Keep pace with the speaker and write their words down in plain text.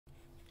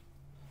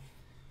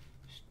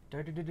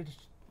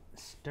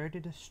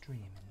Started a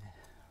stream.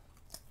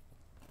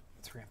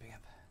 It's ramping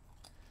up.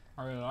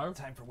 Are we live?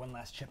 Time for one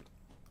last chip.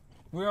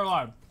 We are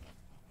live.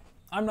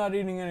 I'm not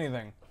eating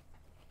anything.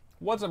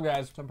 What's up,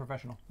 guys? Some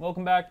professional.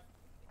 Welcome back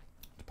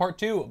to part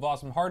 2 of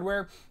Awesome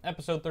Hardware,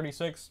 episode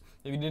 36.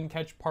 If you didn't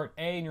catch part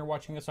A and you're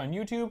watching this on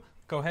YouTube,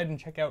 go ahead and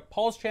check out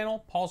Paul's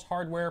channel, Paul's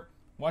Hardware,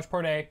 watch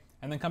part A,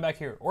 and then come back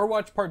here. Or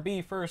watch part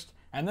B first,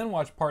 and then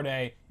watch part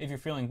A if you're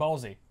feeling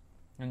ballsy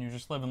and you're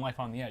just living life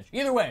on the edge.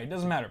 Either way, it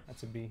doesn't matter.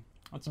 That's a B.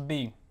 That's a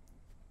B.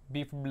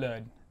 B for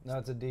blood. No,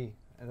 it's a D.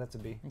 That's a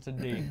B. It's a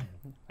D.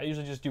 I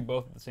usually just do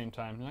both at the same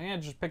time. Yeah,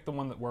 just pick the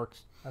one that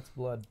works. That's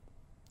blood.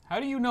 How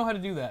do you know how to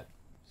do that?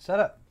 Shut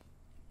up.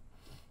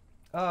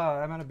 Oh,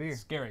 I'm out of beer.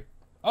 Scary.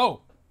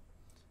 Oh!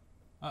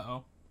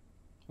 Uh-oh.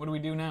 What do we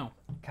do now?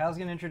 Kyle's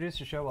going to introduce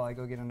the show while I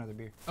go get another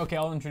beer. Okay,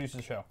 I'll introduce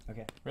the show.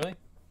 Okay. Really?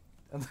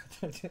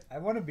 I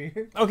want a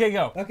beer. Okay,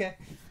 go. Okay.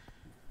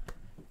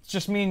 It's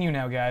just me and you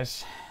now,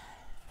 guys.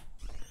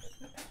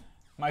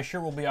 My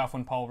shirt will be off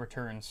when Paul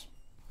returns.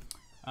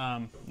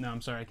 No, I'm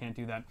sorry, I can't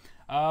do that.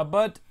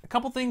 But a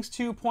couple things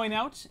to point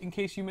out in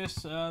case you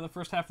missed the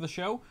first half of the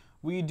show.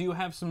 We do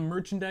have some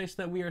merchandise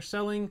that we are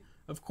selling.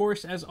 Of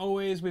course, as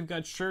always, we've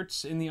got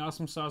shirts in the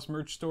Awesome Sauce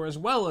merch store, as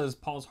well as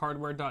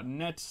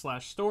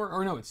paulshardware.net/store.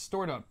 Or no, it's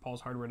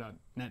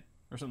store.paulshardware.net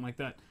or something like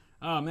that.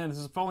 Oh man, this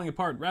is falling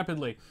apart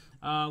rapidly.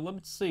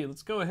 Let's see.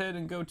 Let's go ahead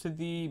and go to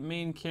the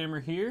main camera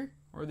here,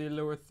 or the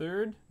lower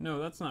third. No,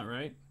 that's not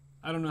right.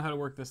 I don't know how to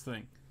work this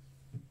thing.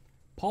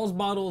 Paul's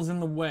bottle is in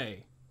the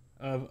way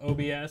of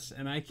OBS,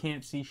 and I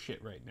can't see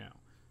shit right now.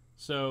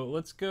 So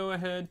let's go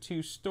ahead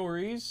to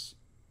stories.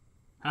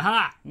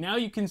 Haha! Now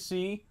you can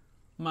see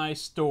my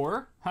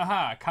store.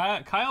 Haha!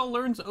 Kyle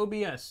learns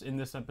OBS in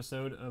this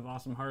episode of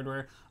Awesome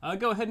Hardware.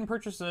 Go ahead and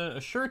purchase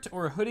a shirt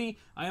or a hoodie.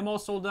 I am all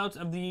sold out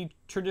of the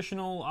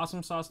traditional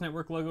Awesome Sauce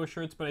Network logo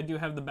shirts, but I do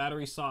have the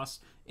battery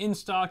sauce in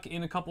stock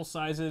in a couple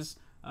sizes.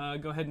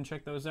 Go ahead and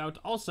check those out.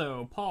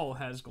 Also, Paul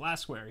has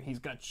glassware. He's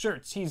got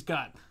shirts. He's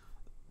got...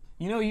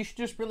 You know, you should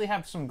just really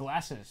have some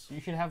glasses.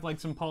 You should have, like,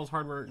 some Paul's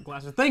Hardware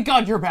glasses. Thank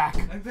God you're back!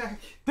 I'm back.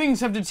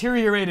 Things have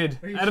deteriorated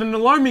at an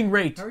alarming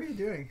rate. How are you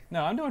doing?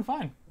 No, I'm doing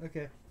fine.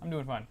 Okay. I'm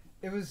doing fine.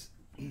 It was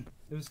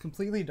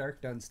completely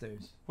dark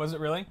downstairs. Was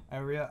it really?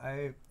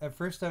 At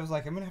first I was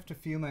like, I'm gonna have to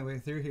feel my way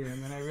through here,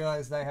 and then I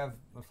realized I have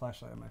a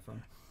flashlight on my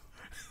phone.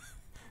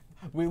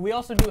 We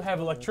also do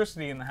have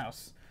electricity in the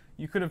house.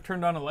 You could have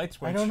turned on a light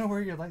switch. I don't know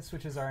where your light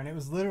switches are, and it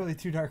was literally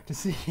too dark to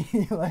see.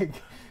 Like,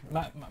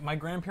 my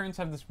grandparents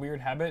have this weird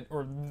habit,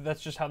 or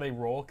that's just how they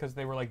roll, because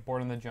they were like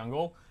born in the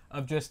jungle,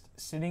 of just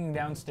sitting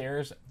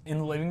downstairs in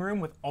the living room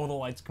with all the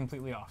lights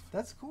completely off.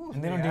 That's cool.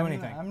 And they don't do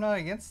anything. I'm not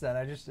against that.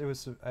 I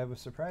was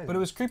surprised. But it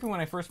was creepy when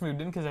I first moved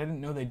in because I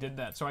didn't know they did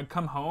that. So I'd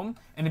come home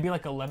and it'd be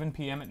like 11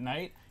 p.m. at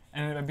night,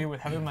 and I'd be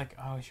with Heather. I'm like,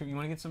 oh shoot, you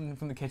want to get something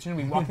from the kitchen? And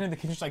we walk into the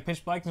kitchen, it's like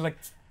pitch black, and it's like,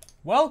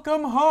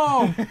 welcome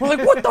home. We're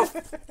like, what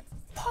the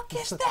fuck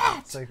is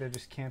that? It's like they're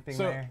just camping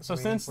there. So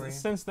since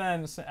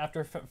then,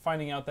 after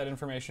finding out that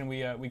information,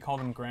 we call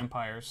them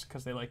grandpires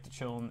because they like to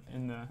chill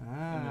in the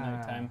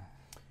nighttime,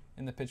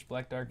 in the pitch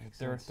black dark.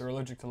 They're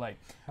allergic to light.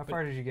 How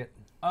far did you get?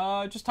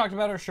 Just talked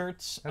about our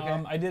shirts.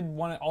 Okay. I did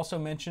want to also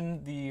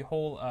mention the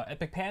whole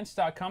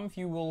epicpants.com, if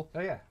you will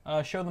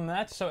show them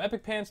that. So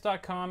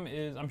epicpants.com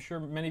is, I'm sure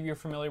many of you are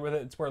familiar with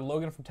it. It's where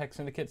Logan from Tech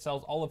Syndicate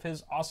sells all of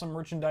his awesome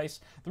merchandise.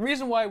 The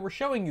reason why we're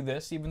showing you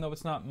this, even though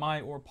it's not my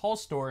or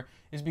Paul's store,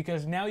 is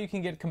because now you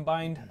can get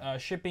combined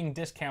shipping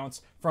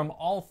discounts from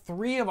all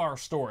 3 of our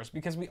stores,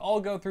 because we all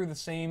go through the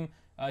same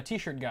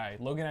t-shirt guy.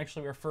 Logan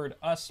actually referred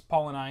us,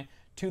 Paul and I,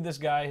 to this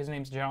guy. His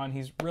name's John.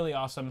 He's really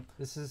awesome.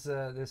 This is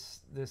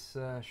this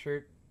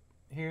shirt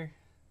here.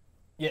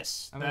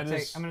 Yes, I'm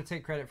gonna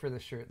take credit for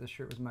this shirt. This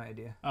shirt was my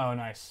idea. Oh,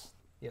 nice.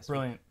 Yes.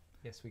 Brilliant.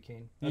 Yes, we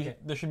can. Okay.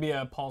 There should be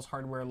a Paul's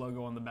Hardware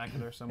logo on the back of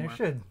there somewhere. There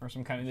should. Or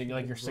some kind of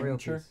like your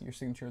signature. Royalties. Your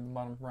signature at the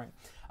bottom right.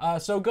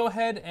 So go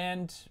ahead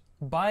and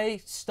buy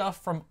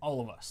stuff from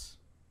all of us.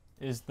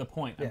 Is the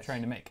point I'm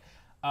trying to make.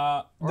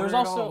 There's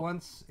also all at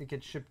once. It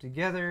gets shipped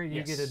together.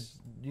 You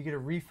get a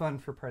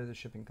refund for part of the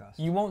shipping cost.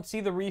 You won't see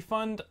the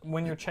refund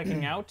when you're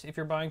checking out. If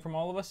you're buying from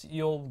all of us,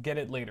 you'll get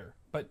it later.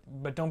 But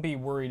don't be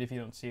worried if you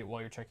don't see it while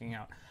you're checking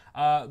out.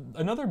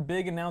 Another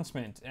big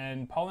announcement,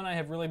 and Paul and I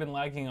have really been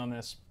lagging on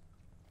this,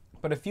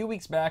 but a few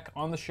weeks back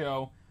on the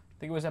show, I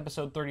think it was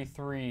episode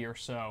 33 or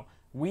so,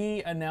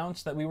 we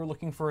announced that we were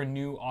looking for a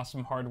new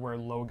Awesome Hardware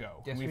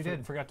logo. Yes, we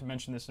did. Forgot to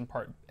mention this in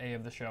part A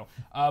of the show.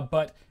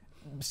 But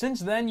since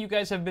then, you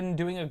guys have been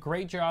doing a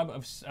great job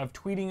of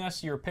tweeting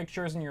us your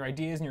pictures and your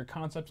ideas and your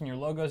concepts and your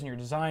logos and your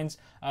designs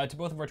to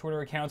both of our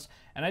Twitter accounts.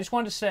 And I just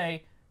wanted to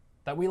say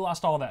that we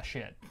lost all that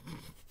shit.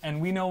 And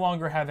we no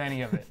longer have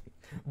any of it.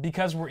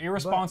 Because we're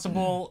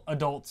irresponsible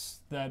adults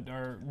that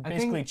are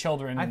basically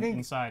children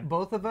inside.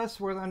 Both of us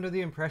were under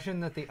the impression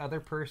that the other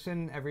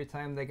person, every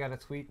time they got a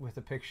tweet with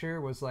a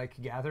picture, was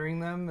like gathering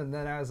them. And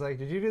then I was like,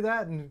 did you do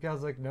that? And I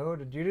was like, no.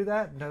 Did you do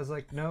that? And I was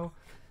like, no.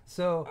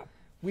 So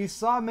we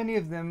saw many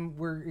of them.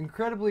 We're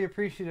incredibly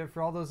appreciative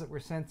for all those that were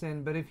sent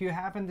in. But if you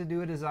happen to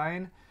do a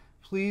design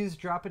please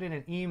drop it in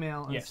an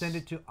email and Yes. send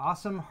it to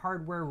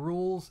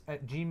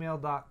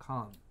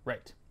awesomehardwarerules@gmail.com.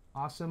 Right.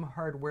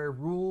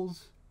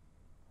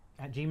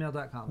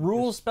 Awesomehardwarerules@gmail.com.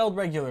 Rules spelled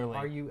regularly.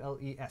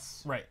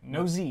 RULES. Right.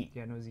 No Z.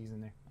 Yeah, no Z's in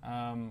there.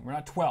 We're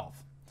not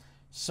 12.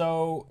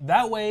 So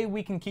that way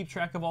we can keep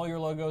track of all your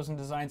logos and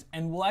designs,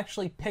 and we'll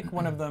actually pick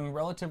one of them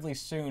relatively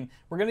soon.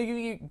 We're going to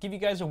give you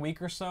guys a week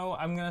or so,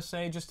 I'm going to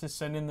say, just to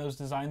send in those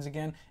designs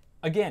again.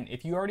 Again,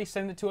 if you already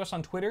send it to us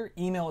on Twitter,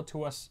 email it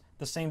to us,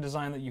 the same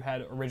design that you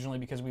had originally,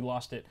 because we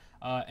lost it.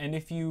 And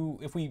if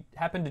we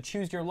happen to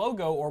choose your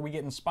logo, or we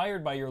get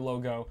inspired by your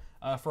logo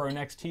for our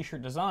next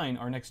t-shirt design,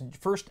 our next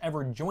first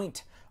ever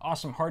joint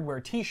Awesome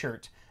Hardware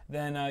t-shirt,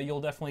 then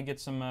you'll definitely get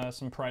some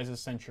prizes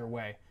sent your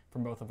way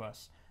from both of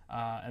us.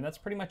 And that's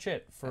pretty much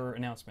it for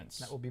announcements.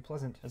 That will be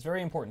pleasant. That's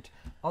very important.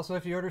 Also,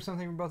 if you order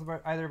something from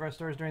either of our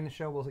stores during the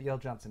show, we'll yell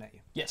Johnson at you.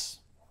 Yes.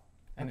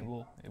 And it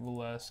will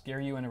scare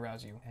you and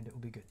arouse you. And it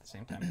will be good At the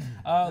same time.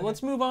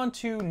 Let's move on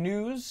to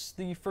news,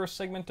 the first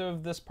segment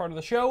of this part of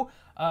the show,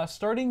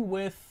 starting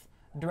with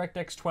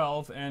DirectX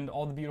 12 and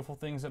all the beautiful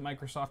things that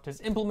Microsoft has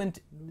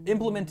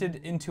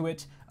implemented into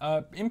it.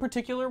 In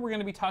particular, we're going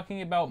to be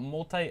talking about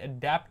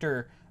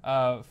multi-adapter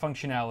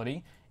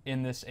functionality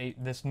in this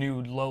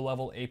new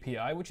low-level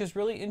API, which is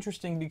really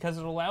interesting because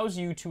it allows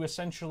you to it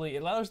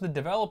allows the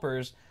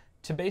developers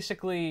to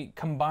basically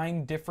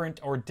combine different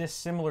or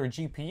dissimilar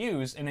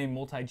GPUs in a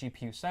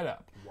multi-GPU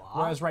setup. Wow.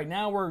 Whereas right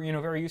now we're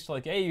very used to,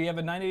 like, hey, you have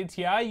a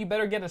 980 Ti, you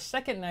better get a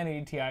second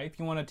 980 Ti if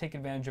you want to take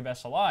advantage of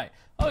SLI.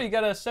 Oh, you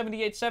got a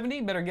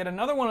 7870, better get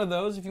another one of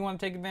those if you want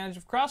to take advantage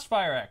of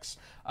Crossfire X.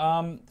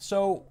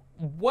 So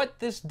what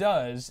this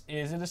does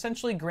is it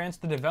essentially grants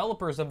the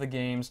developers of the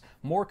games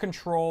more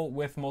control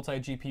with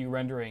multi-GPU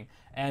rendering.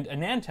 And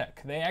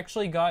Anantech, they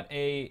actually got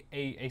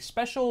a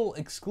special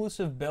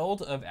exclusive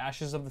build of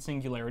Ashes of the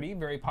Singularity,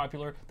 very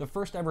popular, the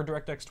first ever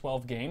DirectX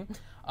 12 game,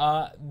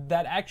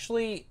 that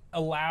actually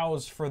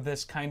allows for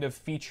this kind of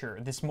feature.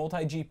 This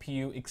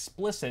multi-GPU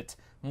explicit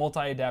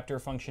multi-adapter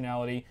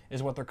functionality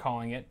is what they're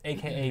calling it,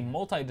 aka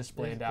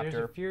multi-display adapter.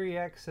 There's a Fury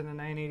X and a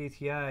 980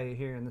 Ti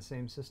here in the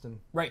same system.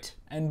 Right,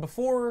 and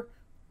before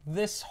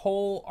this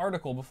whole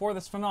article, before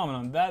this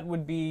phenomenon, that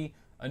would be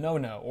a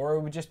no-no, or it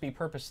would just be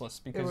purposeless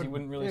because you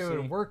wouldn't really see. It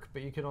would work,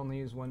 but you could only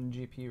use one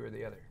GPU or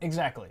the other.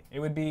 Exactly,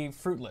 it would be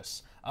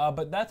fruitless.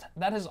 But that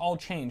has all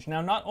changed.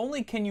 Now, not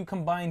only can you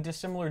combine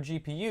dissimilar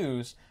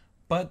GPUs,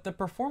 but the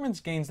performance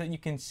gains that you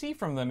can see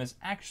from them is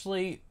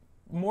actually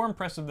more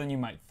impressive than you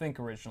might think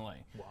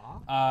originally.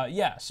 Wow.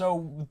 Yeah,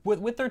 so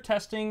with their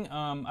testing,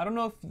 I don't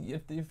know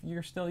if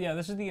you're still, yeah,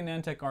 this is the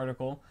Anantech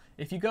article.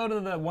 If you go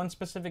to the one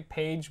specific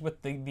page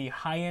with the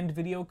high-end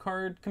video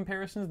card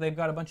comparisons, they've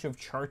got a bunch of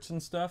charts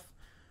and stuff.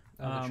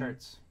 The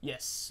charts.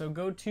 Yes, so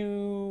go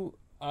to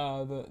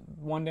the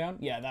one down.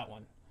 Yeah, that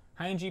one.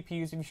 High-end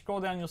GPUs. If you scroll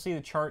down, you'll see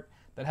the chart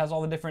that has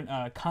all the different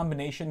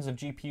combinations of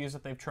GPUs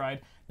that they've tried.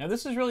 Now,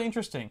 this is really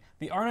interesting.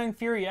 The R9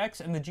 Fury X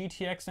and the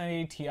GTX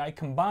 980 Ti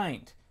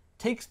combined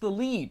takes the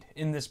lead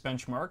in this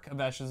benchmark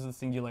of Ashes of the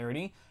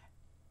Singularity.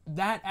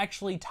 That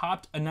actually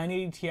topped a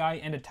 980 Ti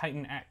and a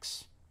Titan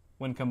X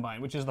when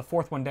combined, which is the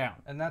fourth one down.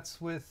 And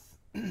that's with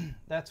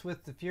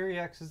the Fury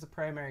X as the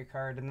primary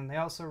card, and then they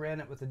also ran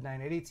it with the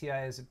 980 Ti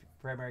as a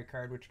primary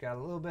card, which got a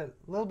little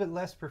bit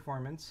less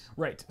performance.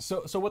 Right.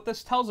 So what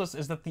this tells us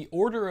is that the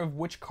order of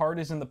which card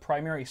is in the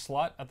primary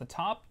slot at the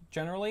top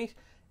generally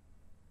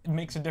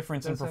makes a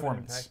difference in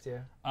performance.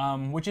 Impact, yeah.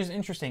 Which is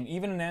interesting.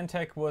 Even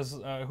Anantech was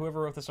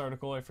whoever wrote this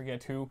article, I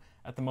forget who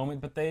at the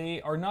moment, but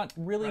they are not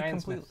really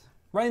completely.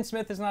 Ryan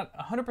Smith is not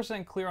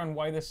 100% clear on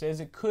why this is.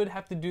 It could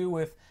have to do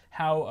with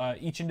how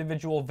each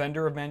individual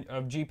vendor of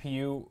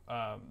GPU,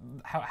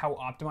 how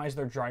optimized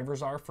their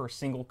drivers are for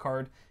single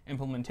card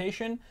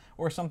implementation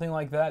or something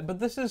like that. But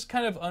this is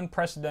kind of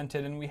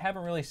unprecedented, and we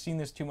haven't really seen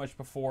this too much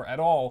before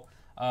at all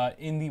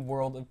in the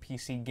world of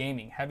PC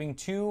gaming. Having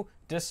two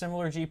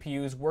dissimilar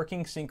GPUs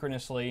working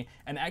synchronously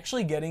and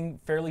actually getting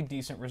fairly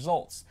decent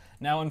results.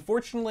 Now,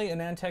 unfortunately,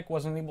 Anantech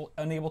wasn't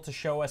unable to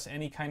show us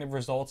any kind of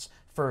results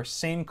for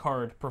same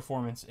card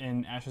performance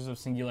in Ashes of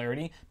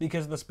Singularity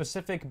because the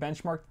specific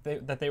benchmark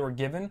that they were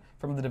given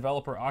from the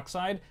developer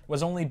Oxide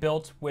was only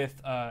built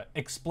with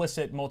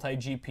explicit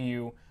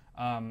multi-GPU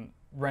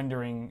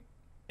rendering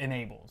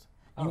enabled.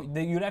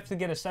 You'd have to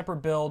get a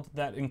separate build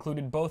that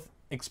included both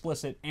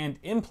explicit and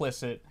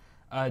implicit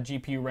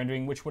GPU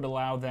rendering, which would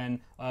allow then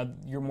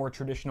your more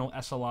traditional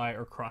SLI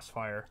or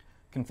Crossfire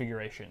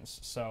configurations.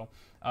 So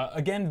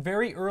again,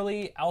 very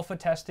early alpha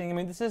testing. I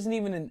mean, this isn't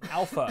even an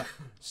alpha.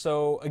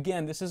 So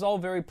again, this is all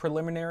very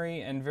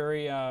preliminary and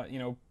very, you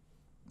know,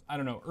 I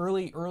don't know,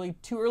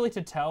 too early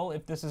to tell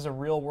if this is a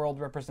real world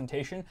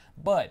representation,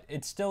 but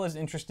it still is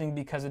interesting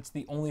because it's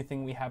the only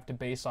thing we have to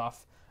base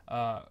off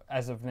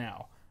as of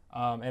now.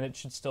 And it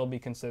should still be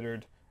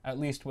considered at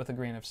least with a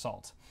grain of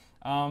salt.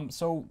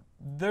 So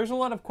there's a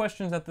lot of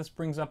questions that this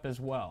brings up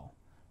as well,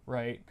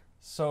 right?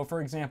 So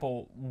for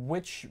example,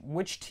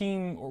 which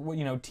team, or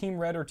you know, Team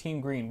Red or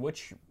Team Green,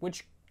 which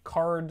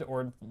card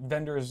or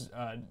vendor's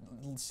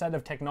set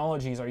of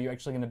technologies are you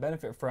actually going to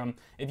benefit from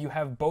if you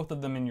have both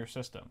of them in your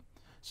system?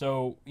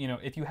 So, you know,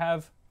 if you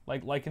have,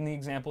 like in the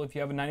example, if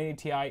you have a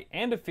 980 Ti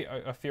and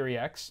a Fury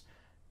X,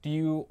 do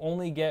you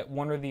only get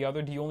one or the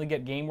other? Do you only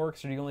get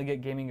GameWorks, or do you only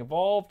get Gaming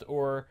Evolved,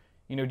 or,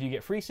 you know, do you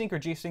get FreeSync or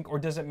G-Sync, or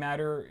does it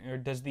matter, or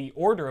does the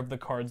order of the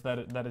cards that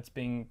it's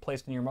being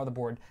placed in your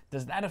motherboard,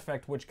 does that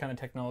affect which kind of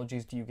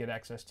technologies do you get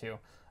access to?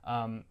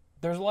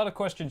 There's a lot of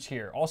questions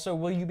here. Also,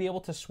 will you be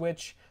able to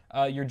switch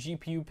your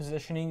GPU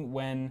positioning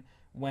when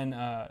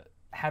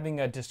having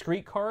a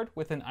discrete card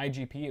with an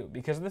iGPU?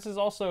 Because this is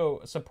also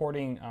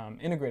supporting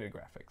integrated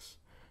graphics.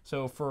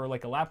 So for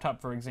like a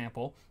laptop, for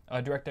example,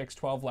 a DirectX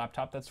 12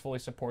 laptop that's fully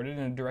supported,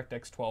 and a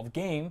DirectX 12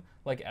 game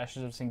like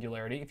Ashes of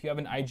Singularity, if you have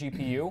an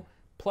iGPU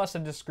plus a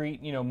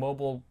discrete, you know,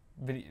 mobile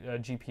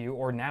GPU,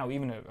 or now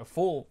even a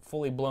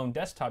fully blown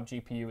desktop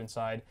GPU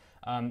inside,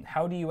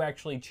 how do you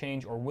actually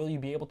change, or will you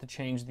be able to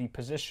change the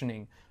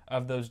positioning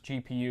of those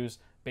GPUs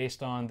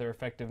based on their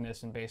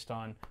effectiveness and based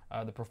on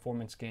the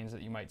performance gains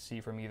that you might see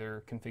from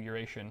either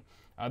configuration?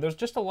 There's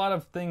just a lot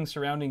of things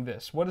surrounding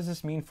this. What does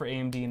this mean for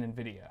AMD and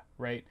Nvidia,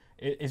 right?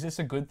 Is this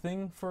a good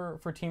thing for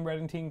Team Red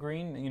and Team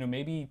Green? You know,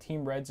 maybe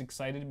Team Red's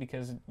excited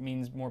because it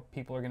means more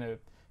people are going to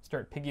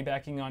start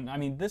piggybacking on. I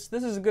mean, this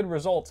is a good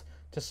result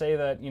to say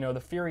that, you know,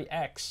 the Fury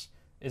X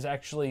is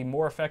actually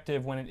more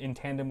effective when in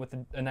tandem with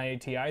a 980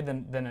 Ti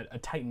than a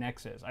Titan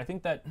X is. I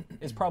think that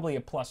is probably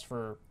a plus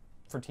for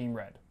Team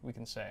Red, we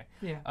can say.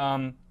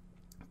 Yeah.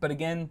 But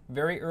again,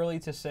 very early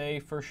to say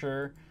for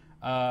sure.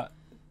 Yeah.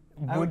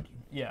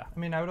 I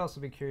mean, I would also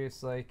be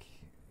curious, like,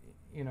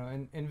 you know,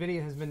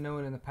 NVIDIA has been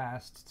known in the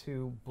past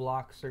to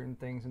block certain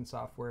things in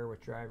software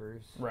with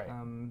drivers. Right.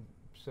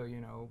 So,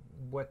 you know,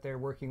 what they're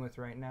working with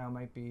right now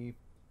might be,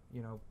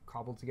 you know,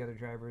 cobbled together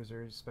drivers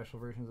or special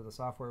versions of the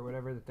software or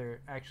whatever that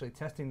they're actually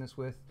testing this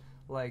with.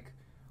 Like,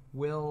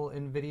 will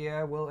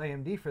NVIDIA, will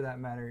AMD for that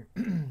matter,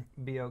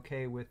 be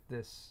okay with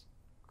this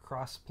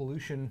cross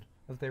pollution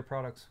of their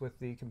products with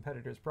the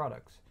competitors'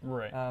 products?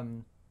 Right.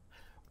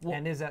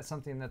 And is that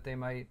something that they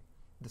might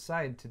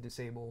decide to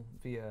disable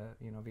via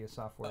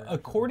software?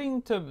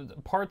 According to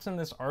parts in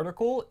this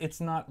article, it's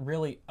not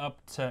really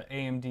up to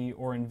AMD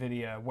or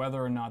Nvidia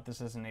whether or not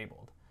this is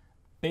enabled.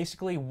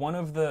 Basically, one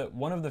of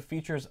the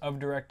features of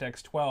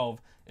DirectX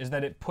 12 is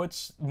that it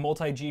puts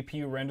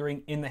multi-GPU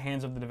rendering in the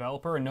hands of the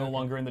developer and no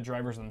longer in the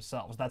drivers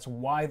themselves. That's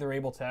why they're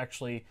able to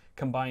actually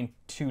combine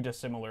two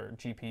dissimilar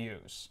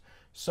GPUs.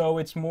 So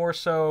it's more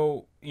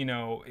so, you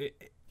know,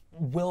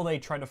 will they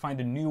try to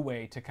find a new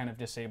way to kind of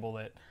disable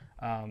it?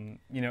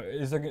 You know,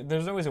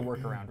 there's always a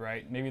workaround,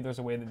 right? Maybe there's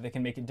a way that they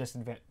can make it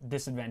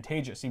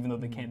disadvantageous, even though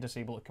they can't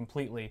disable it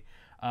completely.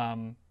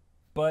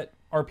 But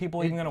are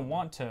people even going to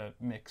want to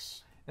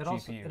mix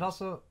GPUs? It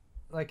also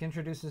like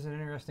introduces an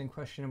interesting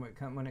question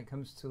when it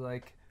comes to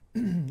like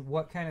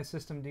what kind of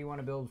system do you want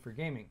to build for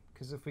gaming?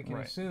 Because if we can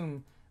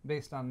assume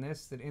based on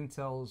this that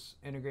Intel's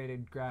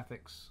integrated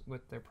graphics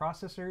with their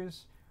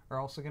processors are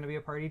also going to be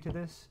a party to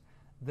this,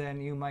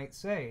 then you might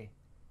say,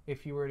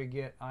 if you were to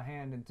get a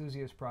hand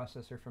enthusiast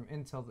processor from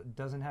Intel that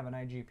doesn't have an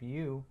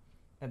iGPU,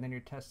 and then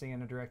you're testing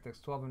in a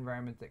DirectX 12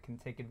 environment that can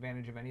take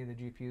advantage of any of the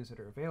GPUs that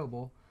are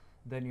available,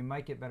 then you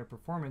might get better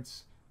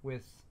performance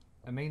with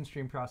a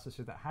mainstream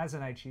processor that has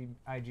an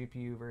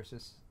iGPU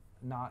versus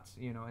not,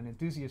 you know, an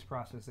enthusiast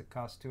processor that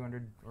costs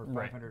 $200 or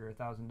 $500 or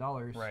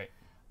 $1,000. Right.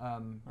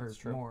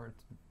 Or more.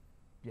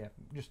 Yeah,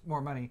 just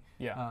more money.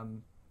 Yeah.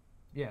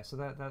 Yeah, so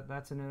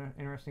that's an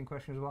interesting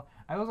question as well.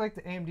 I always liked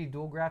the AMD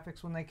dual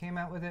graphics when they came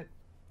out with it.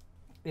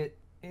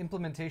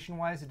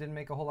 Implementation-wise, it didn't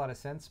make a whole lot of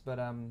sense, but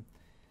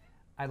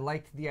I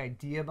liked the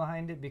idea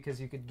behind it because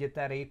you could get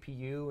that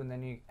APU and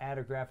then you add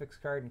a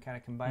graphics card and kind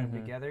of combine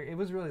them together. It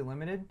was really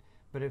limited,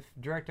 but if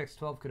DirectX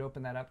 12 could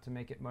open that up to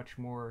make it much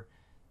more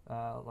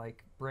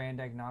like brand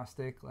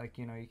agnostic, like,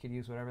 you know, you could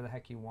use whatever the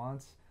heck you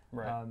want.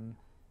 Right.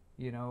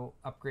 You know,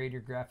 upgrade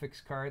your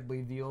graphics card,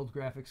 leave the old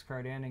graphics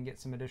card in, and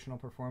get some additional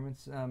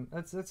performance.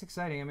 That's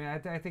exciting. I mean,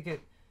 I think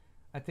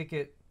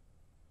it,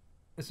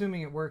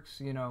 assuming it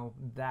works, you know,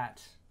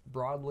 that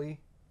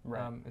broadly,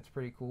 it's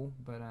pretty cool.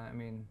 But I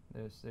mean,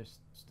 there's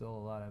still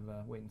a lot of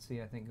wait and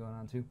see, I think, going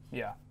on too.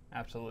 Yeah,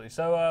 absolutely.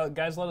 So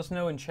guys, let us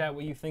know in chat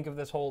what you think of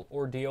this whole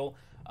ordeal.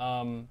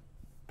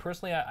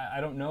 Personally, I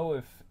don't know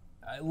if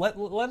let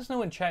us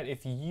know in chat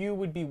if you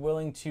would be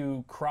willing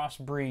to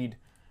crossbreed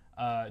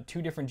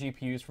two different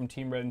GPUs from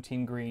Team Red and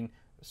Team Green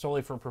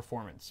solely for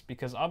performance,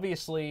 because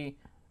obviously,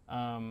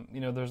 you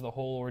know, there's the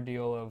whole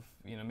ordeal of,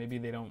 you know, maybe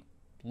they don't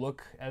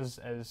look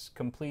as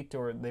complete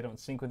or they don't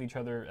sync with each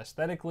other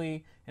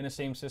aesthetically in the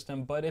same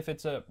system. But if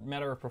it's a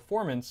matter of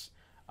performance,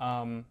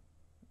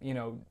 you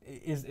know,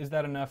 is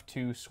that enough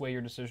to sway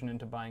your decision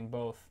into buying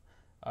both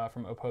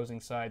from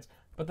opposing sides?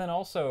 But then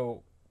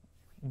also,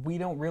 we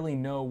don't really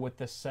know what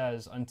this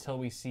says until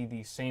we see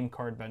the same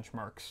card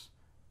benchmarks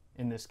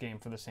in this game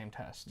for the same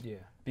test. Yeah.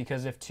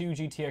 Because if two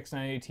GTX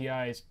 980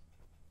 Ti's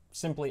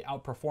simply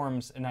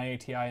outperforms a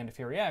 980 Ti and a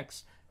Fury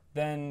X,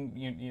 then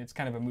it's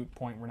kind of a moot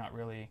point. We're not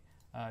really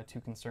too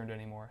concerned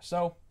anymore.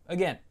 So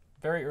again,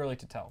 Very early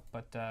to tell,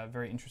 but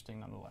very interesting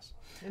nonetheless.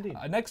 Indeed.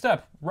 Next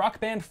up,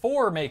 Rockband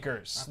 4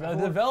 makers. The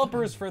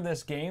developers for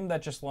this game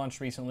that just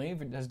launched recently,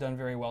 has done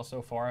very well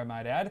so far, I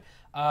might add.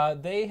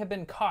 They have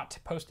been caught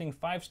posting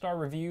 5-star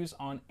reviews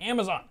on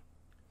Amazon.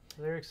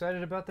 They're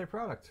excited about their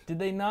product. Did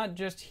they not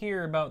just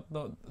hear about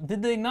the...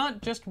 Did they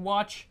not just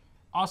watch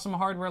Awesome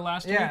Hardware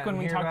last week when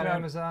we talked about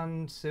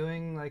Amazon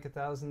suing like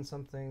 1,000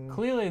 something?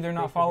 Clearly, they're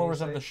not followers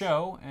of the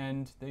show,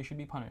 and they should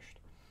be punished.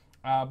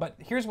 But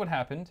here's what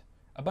happened.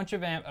 A bunch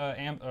of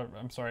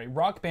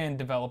Rock Band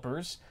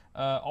developers,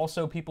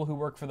 also people who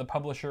work for the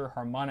publisher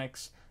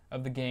Harmonix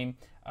of the game,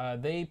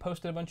 they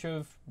posted a bunch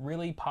of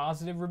really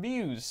positive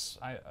reviews,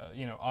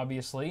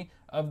 obviously,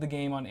 of the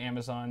game on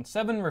Amazon.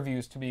 7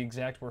 reviews, to be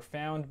exact, were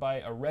found by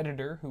a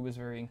Redditor who was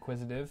very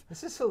inquisitive.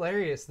 This is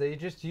hilarious. They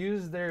just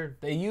use their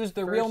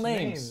real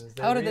names.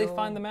 How did they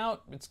find them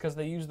out? It's because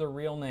they use their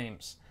real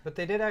names. But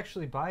they did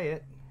actually buy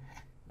it.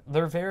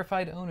 They're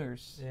verified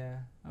owners. Yeah.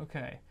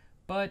 Okay.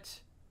 But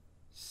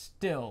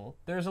still,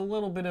 there's a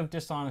little bit of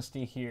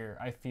dishonesty here,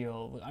 I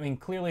feel. I mean,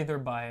 clearly they're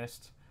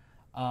biased.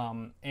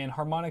 And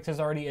Harmonix has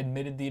already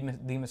admitted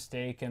the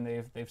mistake, and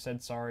they've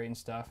said sorry and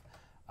stuff.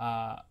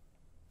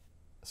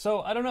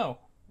 So I don't know.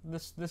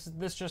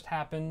 This just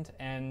happened,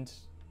 and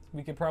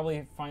we could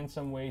probably find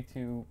some way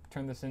to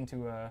turn this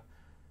into a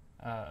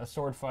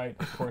sword fight,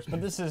 of course.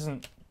 But this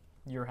isn't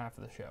your half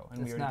of the show,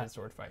 and we already did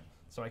sword fight,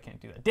 so I can't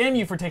do that. Damn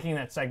you for taking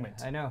that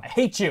segment. I know. I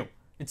hate you.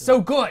 It's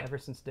so good. Ever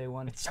since day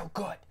one. It's so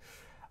good.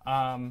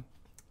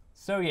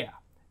 So yeah,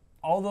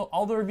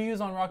 all the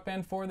reviews on Rock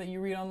Band 4 that you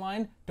read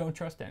online, don't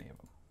trust any of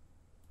them.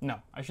 No,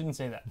 I shouldn't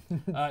say that.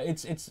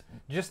 It's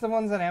just the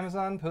ones on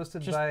Amazon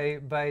posted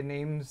by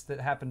names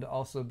that happen to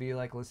also be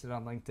like listed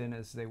on LinkedIn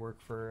as they work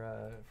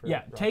for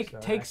yeah.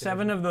 Rockstar Take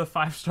 7 of the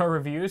 5-star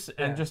reviews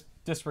and just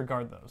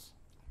disregard those.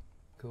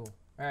 Cool.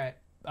 All right.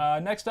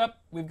 Next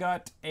up, we've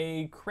got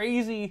a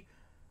crazy,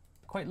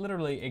 quite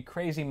literally a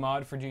crazy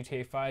mod for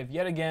GTA 5.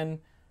 Yet again,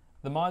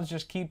 the mods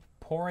just keep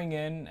pouring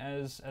in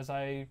as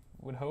I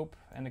would hope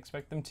and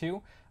expect them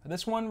to.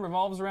 This one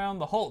revolves around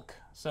the Hulk.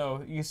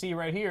 So you see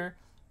right here,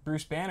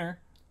 Bruce Banner,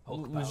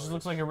 which just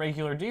looks like a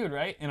regular dude,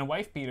 right? In a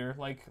wife beater,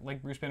 like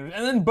Bruce Banner.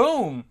 And then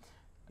boom!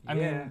 I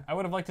mean, I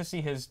would have liked to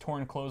see his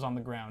torn clothes on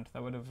the ground.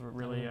 That would have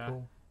really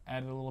cool.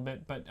 added a little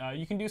bit. But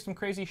you can do some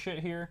crazy shit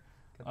here.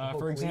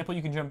 For example,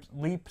 you can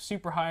leap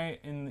super high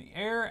in the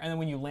air, and then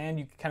when you land,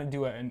 you can kind of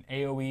do an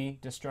AoE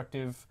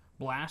destructive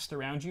blast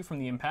around you from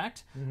the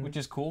impact, which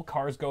is cool.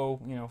 Cars go,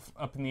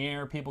 up in the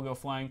air, people go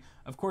flying.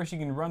 Of course, you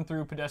can run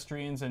through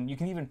pedestrians, and you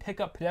can even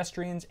pick up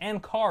pedestrians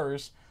and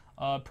cars.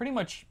 Pretty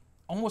much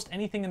almost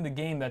anything in the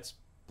game that's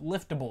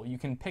liftable. You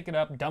can pick it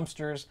up,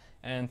 dumpsters,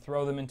 and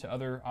throw them into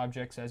other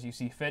objects as you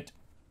see fit.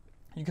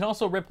 You can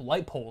also rip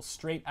light poles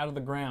straight out of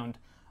the ground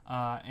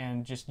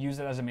and just use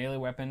it as a melee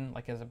weapon,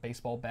 like as a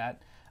baseball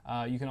bat.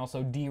 You can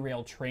also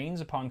derail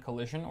trains upon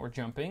collision or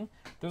jumping.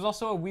 There's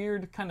also a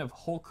weird kind of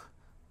Hulk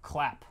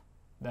clap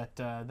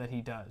that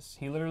he does.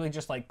 He literally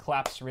just like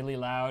claps really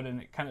loud,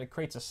 and it kind of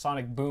creates a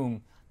sonic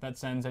boom that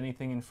sends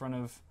anything in front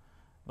of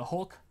the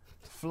Hulk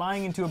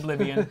flying into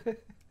oblivion.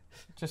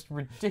 Just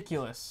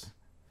ridiculous.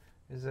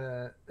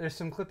 There's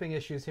some clipping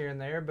issues here and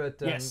there, but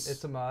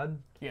it's a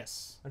mod.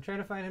 Yes. I'm trying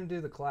to find him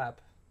do the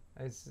clap.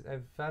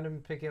 I've found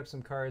him picking up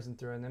some cars and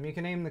throwing them. You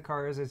can aim the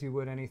cars as you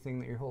would anything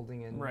that you're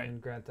holding in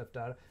Grand Theft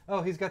Auto.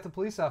 Oh, he's got the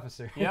police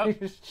officer. Yep.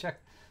 Just check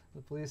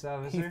the police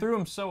officer. He threw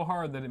him so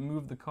hard that it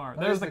moved the car.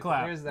 There's the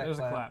clap. There's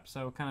the clap.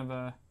 So kind of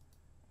a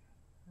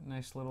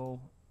nice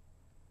little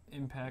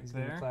impact he's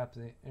there. Gonna clap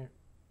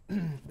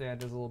yeah,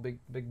 there's a little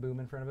big boom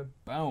in front of him.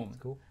 Boom. That's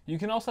cool. You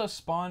can also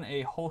spawn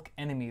a Hulk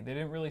enemy. They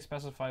didn't really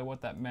specify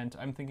what that meant.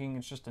 I'm thinking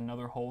it's just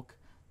another Hulk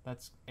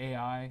that's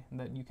AI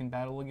that you can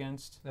battle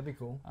against. That'd be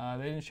cool.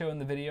 They didn't show in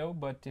the video,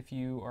 but if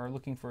you are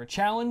looking for a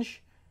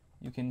challenge,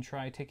 you can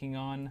try taking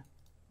on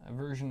a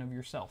version of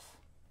yourself.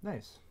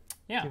 Nice.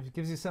 Yeah.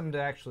 Gives you something to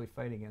actually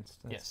fight against.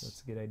 Yes.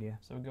 That's a good idea.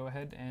 So go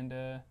ahead and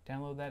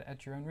download that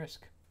at your own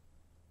risk,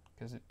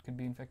 because it could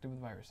be infected with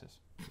viruses.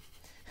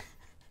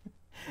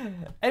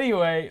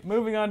 Anyway,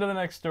 moving on to the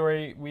next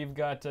story, we've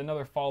got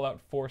another Fallout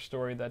 4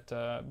 story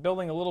that,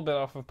 building a little bit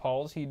off of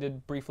Paul's, he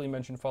did briefly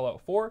mention Fallout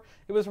 4.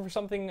 It was for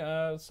something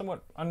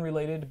somewhat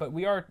unrelated, but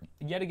we are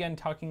yet again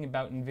talking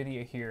about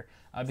NVIDIA here.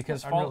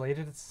 Because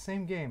unrelated, it's the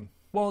same game.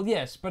 Well,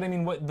 yes, but I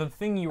mean, what the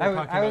thing you were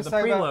talking about, the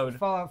preload. about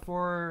Fallout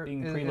 4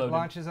 being it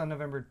launches on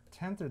November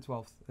 10th or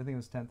 12th. I think it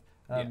was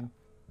 10th.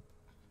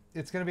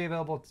 It's going to be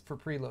available for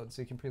preload,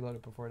 so you can preload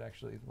it before it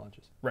actually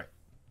launches. Right.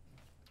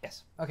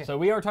 Yes. Okay. So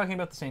we are talking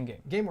about the same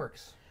game.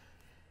 GameWorks.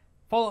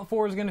 Fallout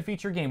 4 is going to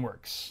feature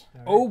GameWorks.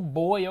 Right. Oh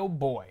boy, oh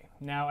boy.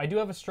 Now, I do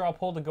have a straw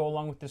poll to go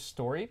along with this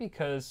story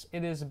because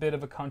it is a bit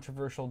of a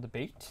controversial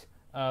debate,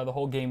 the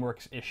whole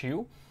GameWorks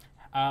issue.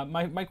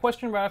 My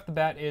question right off the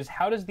bat is,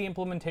 how does the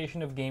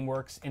implementation of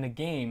GameWorks in a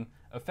game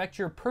affect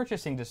your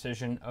purchasing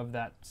decision of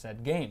that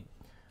said game?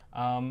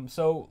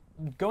 So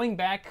going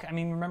back, I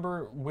mean,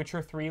 remember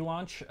Witcher 3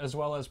 launch as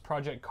well as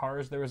Project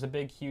Cars? There was a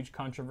big, huge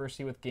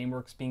controversy with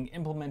GameWorks being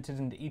implemented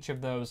into each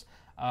of those,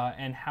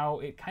 and how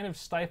it kind of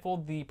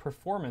stifled the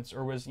performance,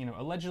 or was,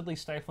 allegedly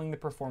stifling the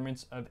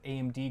performance of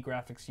AMD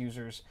graphics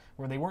users,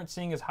 where they weren't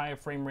seeing as high of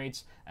frame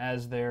rates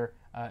as their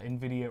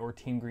Nvidia or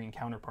Team Green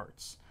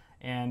counterparts.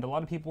 And a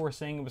lot of people were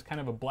saying it was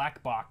kind of a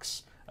black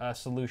box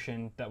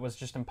solution that was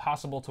just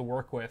impossible to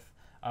work with.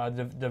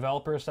 The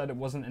developers said it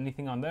wasn't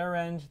anything on their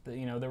end.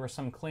 There were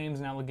some claims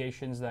and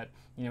allegations that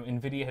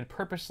Nvidia had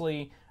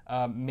purposely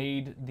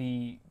made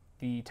the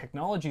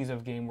technologies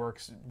of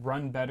GameWorks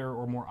run better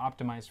or more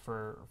optimized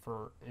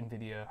for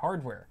Nvidia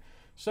hardware.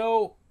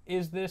 So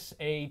is this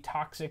a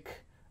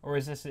toxic, or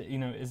is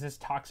this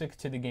toxic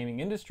to the gaming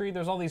industry?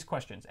 There's all these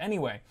questions.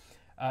 Anyway,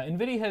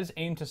 Nvidia has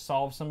aimed to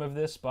solve some of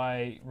this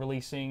by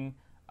releasing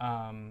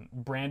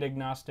brand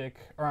agnostic,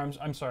 or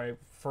I'm sorry,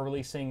 for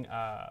releasing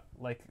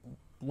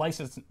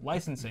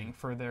licensing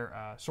for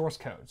their source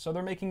code. So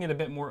they're making it a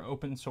bit more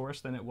open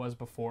source than it was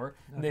before.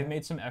 Okay. They've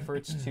made some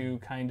efforts to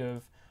kind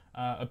of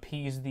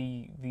appease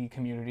the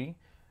community,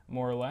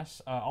 more or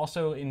less.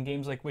 Also, in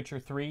games like Witcher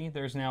 3,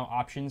 there's now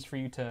options for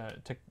you to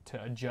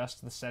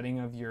adjust the setting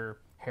of your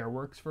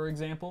Hairworks, for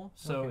example.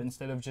 So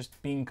instead of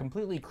just being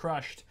completely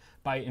crushed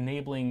by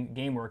enabling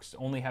GameWorks,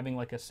 only having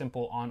like a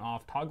simple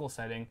on-off toggle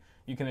setting,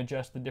 you can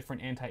adjust the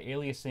different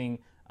anti-aliasing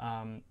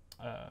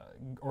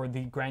or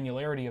the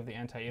granularity of the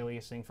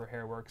anti-aliasing for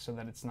Hairworks so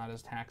that it's not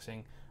as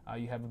taxing.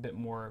 You have a bit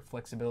more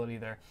flexibility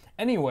there.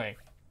 Anyway,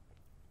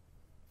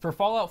 for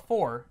Fallout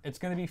 4, it's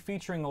going to be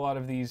featuring a lot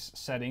of these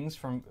settings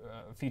from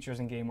features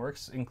in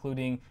GameWorks,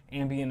 including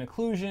ambient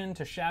occlusion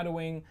to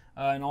shadowing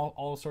and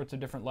all sorts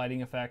of different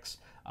lighting effects.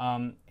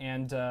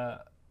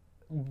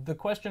 The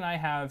question I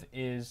have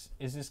is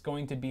this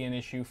going to be an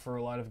issue for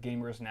a lot of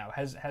gamers now?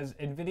 Has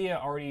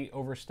Nvidia already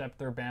overstepped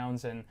their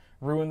bounds and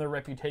ruined the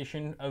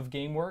reputation of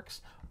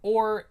GameWorks?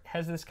 Or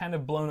has this kind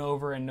of blown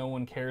over and no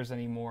one cares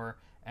anymore?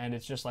 And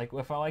it's just like,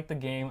 if I like the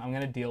game, I'm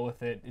going to deal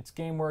with it. It's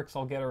GameWorks,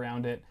 I'll get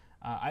around it.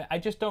 I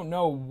just don't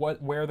know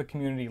where the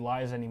community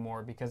lies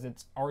anymore, because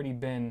it's already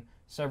been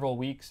several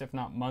weeks, if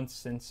not months,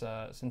 since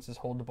this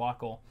whole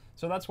debacle.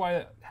 So that's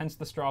why, hence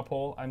the straw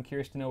poll. I'm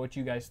curious to know what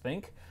you guys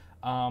think.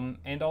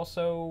 And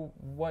also,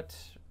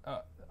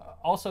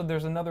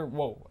 there's another,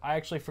 I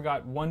actually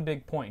forgot one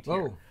big point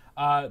here.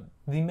 The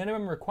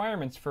minimum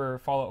requirements for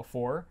Fallout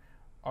 4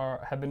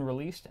 have been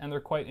released, and they're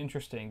quite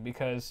interesting,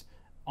 because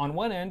on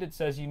one end it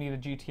says you need a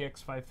GTX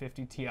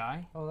 550 Ti.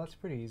 Oh, that's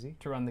pretty easy.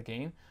 To run the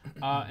game.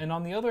 And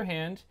on the other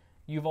hand,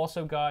 you've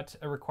also got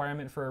a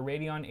requirement for a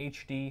Radeon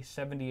HD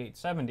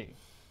 7870.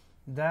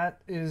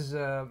 That is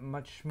a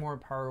much more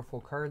powerful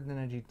card than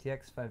a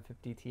GTX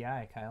 550 Ti,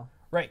 Kyle.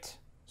 Right.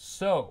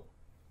 So,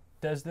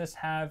 does this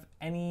have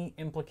any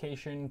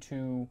implication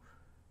to,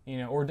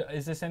 or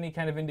is this any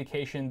kind of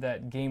indication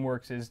that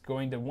GameWorks is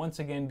going to once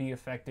again be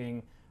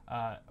affecting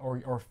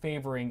or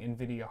favoring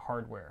NVIDIA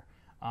hardware?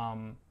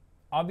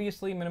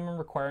 Obviously, minimum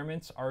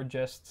requirements are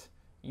just,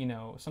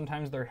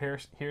 sometimes they're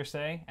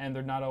hearsay, and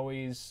they're not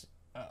always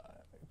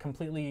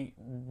completely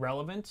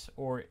relevant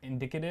or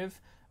indicative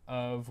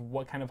of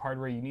what kind of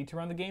hardware you need to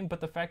run the game.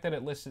 But the fact that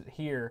it lists it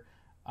here,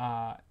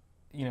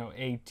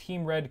 a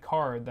Team Red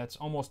card that's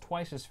almost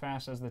twice as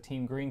fast as the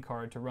Team Green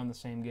card to run the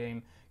same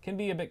game can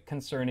be a bit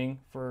concerning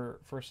for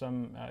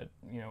some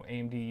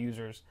AMD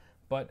users.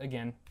 But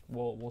again,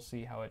 we'll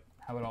see how it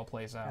all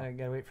plays out.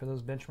 Gotta wait for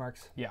those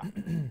benchmarks. Yeah.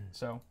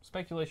 So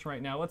speculation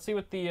right now. Let's see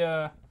what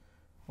the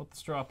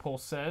straw poll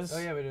says. Oh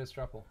yeah, we did a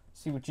straw poll.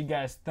 See what you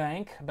guys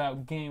think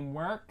about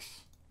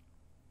GameWorks.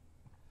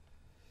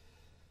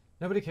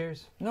 Nobody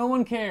cares. No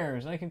one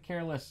cares. I could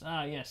care less.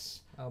 Ah,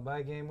 yes. I'll buy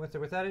a game with or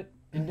without it.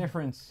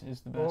 Indifference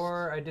is the best.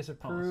 Or I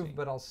disapprove, policy.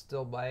 But I'll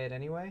still buy it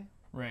anyway.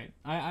 Right.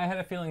 I had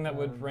a feeling that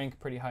would rank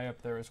pretty high up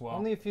there as well.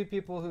 Only a few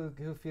people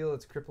who feel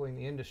it's crippling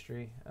the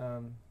industry,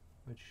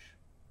 which,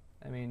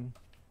 I mean,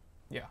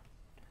 yeah.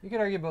 You could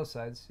argue both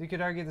sides. You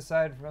could argue the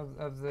side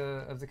of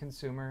the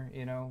consumer.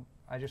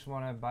 I just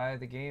want to buy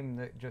the game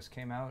that just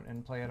came out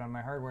and play it on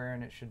my hardware,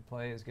 and it should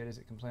play as good as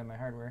it can play on my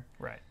hardware.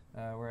 Right.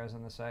 Whereas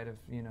on the side of,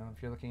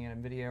 if you're looking at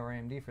NVIDIA or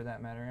AMD for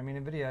that matter, I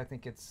mean, NVIDIA, I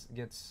think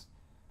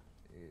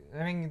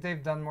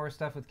they've done more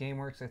stuff with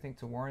GameWorks, I think,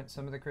 to warrant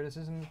some of the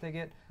criticism that they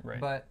get. Right.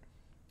 But,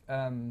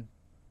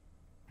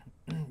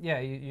 yeah,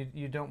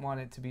 you don't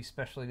want it to be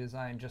specially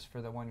designed just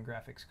for the one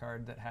graphics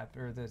card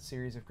or the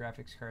series of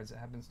graphics cards that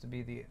happens to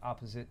be the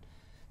opposite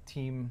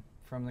team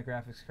from the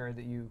graphics card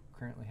that you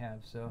currently have.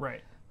 So.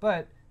 Right.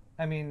 But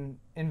I mean,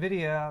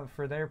 NVIDIA,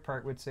 for their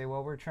part, would say,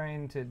 well, we're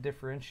trying to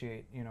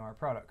differentiate, our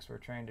products. We're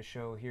trying to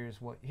show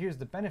here's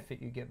the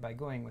benefit you get by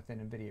going with an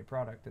NVIDIA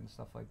product and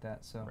stuff like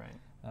that. So,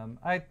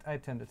 right. I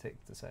tend to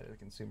take the side of the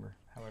consumer,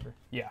 however.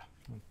 Yeah,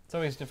 it's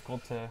always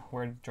difficult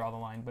where to draw the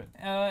line. But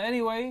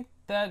anyway,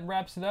 that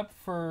wraps it up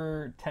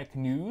for tech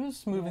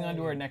news. Moving on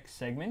to our next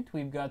segment,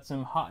 we've got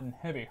some hot and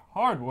heavy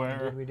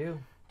hardware. Indeed we do.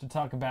 To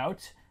talk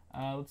about.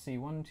 Let's see,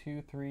 1,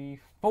 2, 3,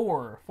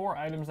 4. 4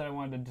 items that I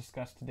wanted to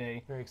discuss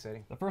today. Very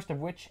exciting. The first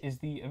of which is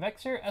the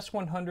Avexir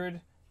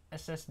S100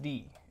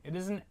 SSD. It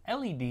is an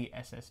LED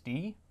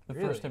SSD, the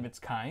Really? first of its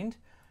kind.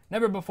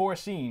 Never before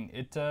seen.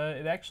 It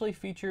actually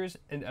features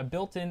a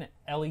built-in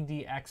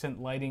LED accent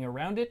lighting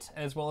around it,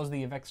 as well as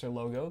the Avexir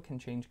logo can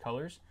change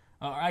colors.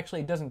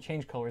 Actually, it doesn't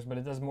change colors, but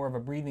it does more of a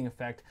breathing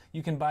effect.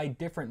 You can buy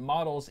different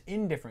models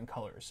in different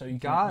colors. So you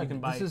can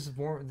buy. This is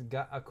more.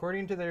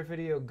 According to their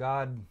video,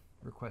 God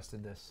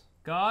requested this.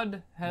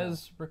 God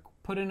has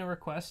put in a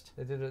request.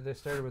 They did. They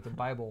started with a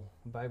Bible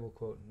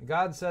quote.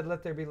 God said,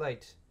 "Let there be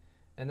light,"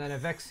 and then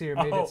Avexir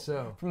made it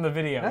so. From the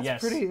video, That's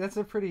yes. pretty. That's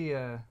a pretty.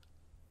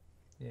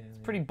 It's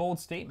a pretty bold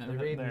statement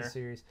The there.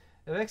 series.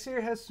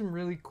 Avexir has some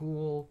really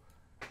cool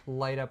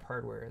light up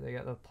hardware. They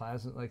got the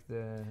plasma, like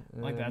the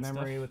that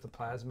memory stuff? with the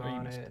plasma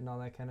on it and all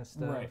that kind of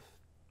stuff. Right.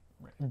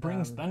 It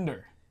brings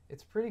thunder.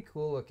 It's pretty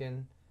cool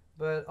looking,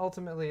 but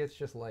ultimately it's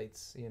just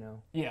lights, you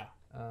know. Yeah.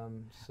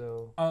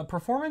 So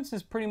performance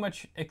is pretty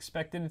much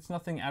expected. It's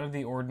nothing out of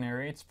the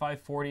ordinary. It's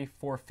 540,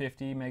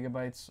 450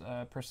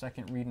 megabytes per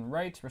second read and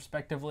write,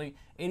 respectively.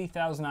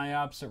 80,000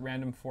 IOPS at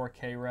random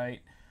 4K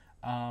write.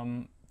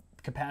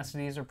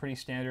 Capacities are pretty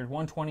standard: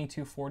 120,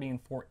 240,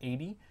 and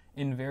 480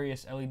 in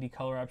various LED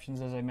color options,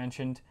 as I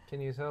mentioned.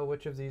 Can you tell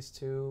which of these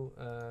two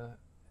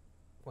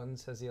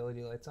ones has the LED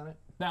lights on it?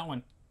 That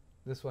one.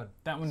 This one.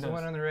 That one does. The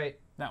one on the right.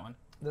 That one.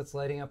 That's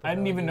lighting up. I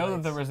didn't even know lights.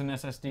 that there was an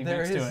SSD There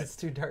next to is. it. It's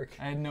too dark.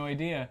 I had no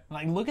idea.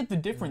 Like, look at the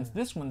difference.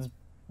 This one's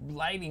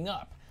lighting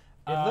up.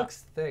 It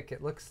looks thick.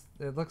 It looks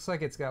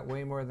like it's got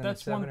way more than a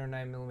 7 or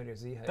 9 millimeter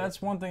Z height.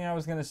 That's one thing I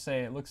was gonna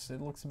say. It looks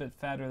a bit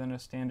fatter than a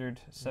standard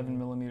 7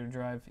 millimeter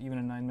drive, even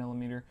a 9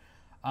 millimeter.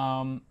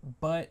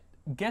 But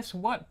guess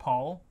what,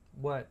 Paul?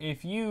 What?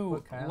 If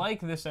you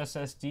like this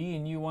SSD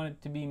and you want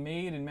it to be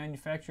made and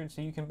manufactured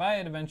so you can buy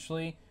it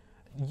eventually,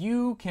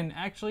 you can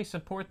actually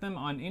support them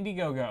on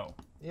Indiegogo.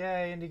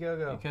 Yay,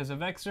 Indiegogo. Because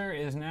Avexir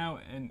is now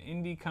an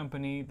indie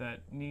company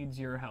that needs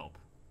your help.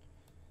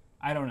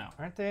 I don't know.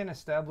 Aren't they an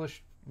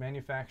established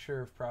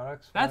manufacturer of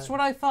products? That's what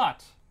I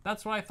thought.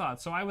 That's what I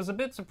thought. So I was a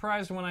bit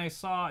surprised when I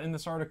saw in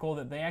this article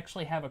that they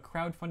actually have a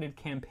crowdfunded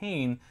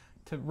campaign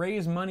to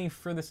raise money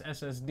for this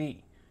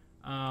SSD,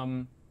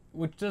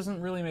 which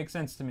doesn't really make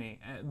sense to me.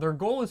 Their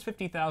goal is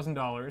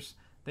 $50,000.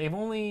 They've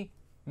only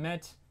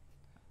met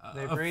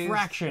a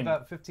fraction,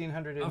 about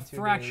 1,500 in 2 days. A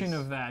fraction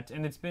of that,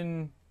 and it's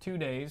been 2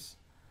 days.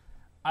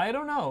 I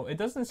don't know. It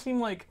doesn't seem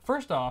like.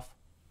 First off,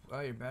 oh,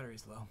 your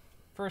battery's low.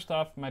 First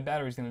off, my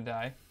battery's gonna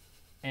die.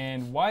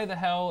 And why the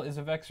hell is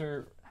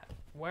Avexir?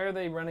 Why are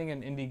they running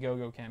an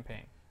Indiegogo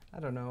campaign? I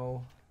don't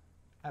know.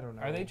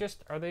 Are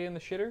they in the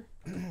shitter?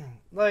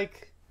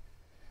 Like,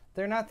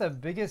 they're not the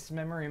biggest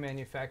memory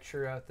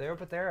manufacturer out there,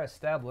 but they're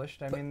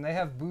established. I mean, they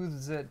have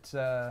booths at.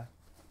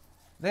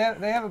 They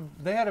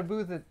had a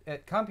booth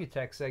at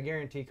Computex that I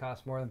guarantee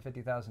cost more than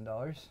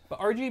 $50,000. But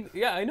RGB,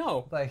 yeah, I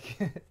know. Like.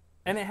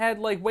 And it had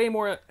like way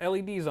more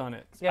LEDs on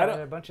it. Yeah,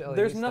 a bunch of LED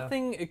There's stuff.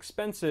 nothing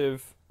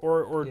expensive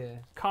or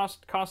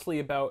costly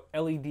about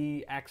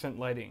LED accent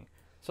lighting.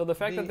 So the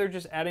fact that they're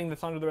just adding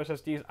this onto their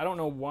SSDs, I don't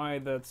know why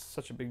that's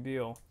such a big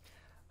deal.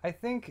 I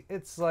think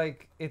it's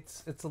like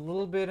it's a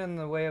little bit in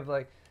the way of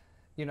like,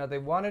 you know, they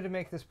wanted to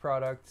make this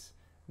product.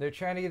 They're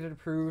trying to get it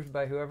approved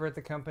by whoever at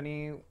the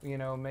company, you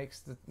know, makes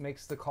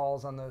the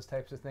calls on those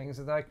types of things.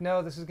 And they're like,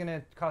 no, this is going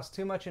to cost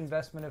too much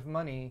investment of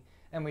money,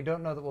 and we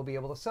don't know that we'll be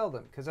able to sell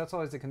them, because that's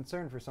always the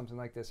concern for something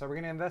like this. Are we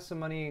going to invest some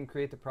money and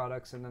create the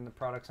products, and then the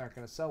products aren't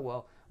going to sell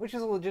well, which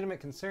is a legitimate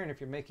concern if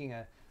you're making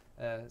a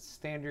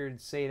standard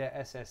SATA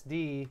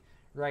SSD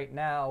right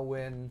now,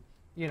 when,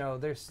 you know,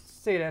 their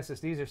SATA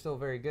SSDs are still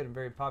very good and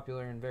very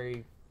popular and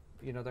very,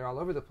 you know, they're all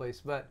over the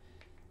place, but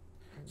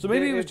so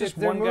maybe it was just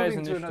one guy's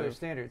initiative. To another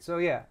standard. So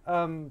yeah,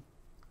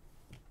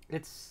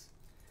 it's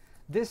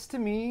this to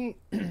me.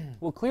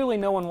 Well, clearly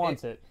no one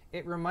wants it.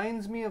 It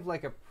reminds me of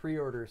like a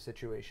pre-order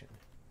situation.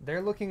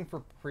 They're looking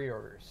for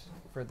pre-orders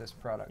for this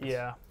product.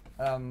 Yeah.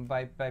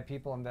 By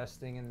people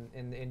investing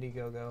in the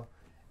Indiegogo,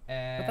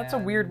 and but that's a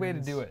weird way to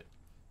do it.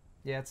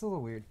 Yeah, it's a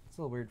little weird. It's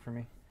a little weird for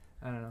me.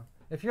 I don't know.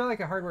 If you're like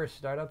a hardware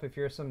startup, if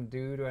you're some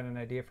dude who had an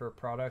idea for a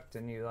product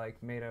and you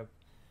like made a,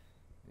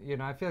 you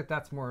know, I feel like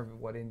that's more of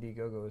what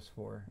Indiegogo is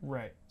for.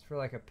 Right. It's for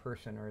like a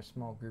person or a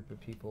small group of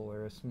people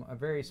or a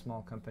very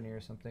small company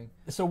or something.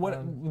 So what?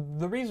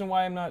 The reason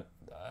why I'm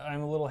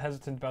a little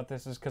hesitant about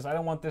this is because I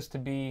don't want this to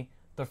be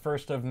the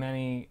first of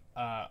many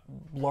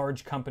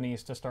large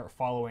companies to start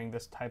following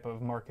this type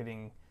of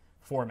marketing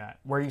format,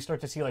 where you start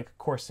to see like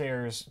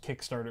Corsair's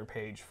Kickstarter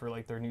page for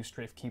like their new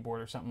Strafe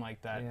keyboard or something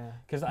like that.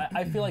 Because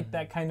I feel like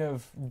that kind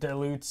of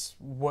dilutes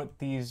what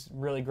these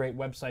really great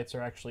websites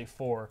are actually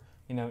for.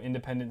 You know,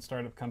 independent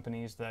startup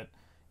companies that,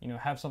 you know,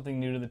 have something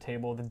new to the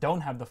table, that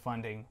don't have the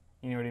funding.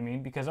 You know what I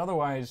mean? Because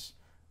otherwise,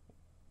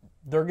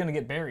 they're going to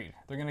get buried.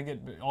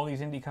 All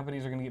these indie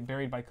companies are going to get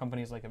buried by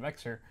companies like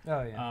Avexir.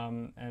 Oh yeah.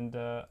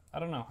 I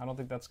don't know. I don't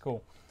think that's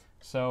cool.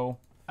 So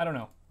I don't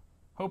know.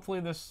 Hopefully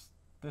this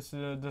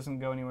doesn't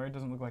go anywhere. It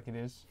doesn't look like it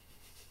is.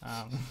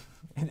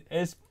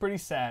 It's pretty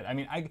sad. I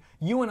mean,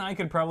 you and I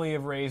could probably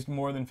have raised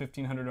more than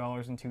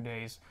 $1,500 in 2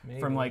 days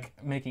from like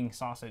making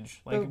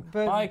sausage. Like,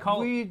 but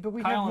we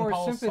Kyle have more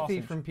Paul's sympathy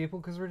sausage. from people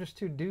because we're just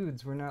two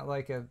dudes. We're not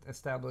like a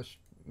established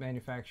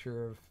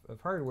manufacturer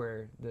of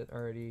hardware that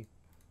already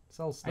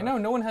sells stuff. I know,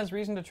 no one has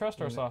reason to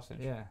trust our sausage.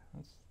 Yeah.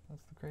 That's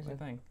the crazy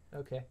thing.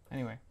 Okay.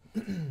 Anyway,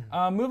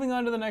 moving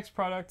on to the next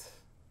product.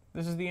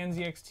 This is the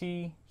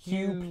NZXT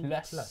HUE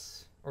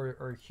Plus.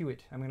 Or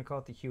Hewitt. I'm going to call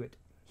it the Hewitt.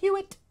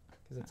 Hewitt.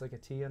 Because it's like a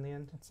T on the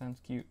end. That sounds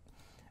cute.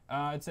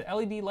 It's an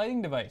LED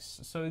lighting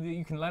device, so that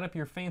you can light up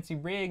your fancy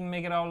rig and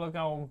make it all look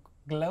all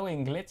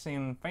glowing, glitzy,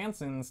 and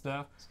fancy and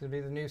stuff. It's going to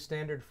be the new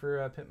standard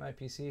for Pimp My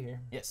PC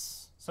here.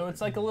 Yes. So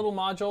it's like a little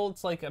module.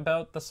 It's like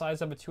about the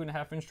size of a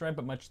 2.5-inch drive,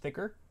 but much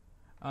thicker.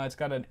 It's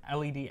got an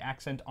LED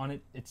accent on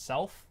it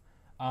itself.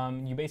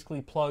 You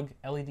basically plug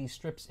LED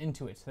strips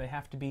into it. So they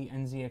have to be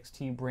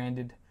NZXT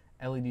branded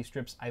LED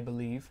strips, I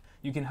believe.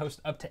 You can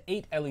host up to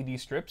 8 LED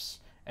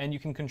strips, and you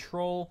can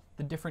control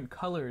the different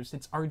colors.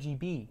 It's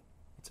RGB.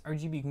 It's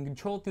RGB. You can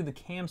control it through the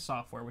CAM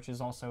software, which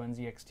is also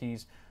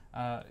NZXT's,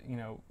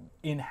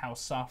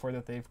 in-house software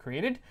that they've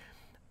created.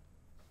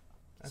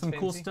 That's some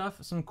cool fancy. stuff.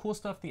 Some cool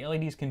stuff the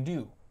LEDs can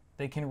do.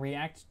 They can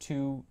react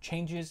to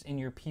changes in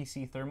your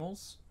PC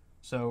thermals.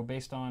 So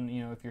based on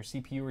if your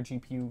CPU or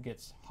GPU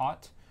gets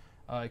hot,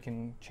 it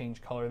can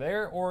change color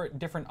there, or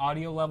different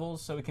audio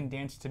levels, so it can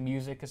dance to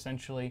music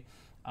essentially,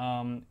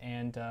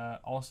 and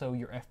also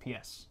your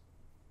FPS.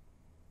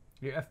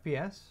 Your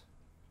FPS?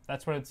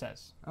 That's what it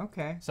says.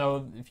 Okay.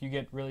 So if you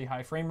get really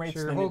high frame rates,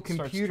 So your then whole it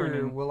starts computer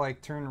turning will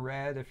like turn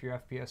red if your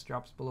FPS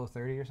drops below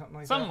 30 or something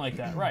like that? something like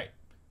that, right?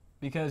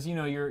 Because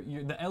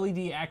the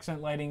LED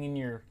accent lighting in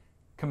your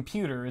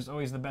computer is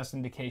always the best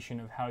indication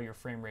of how your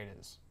frame rate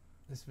is.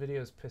 This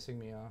video is pissing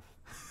me off.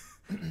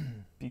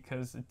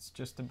 Because it's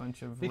just a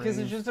bunch of Because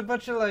it's just a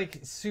bunch of like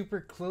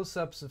super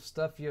close-ups of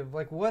stuff you have.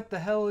 Like, what the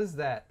hell is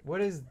that? What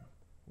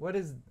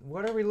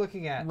are we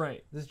looking at?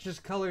 Right. There's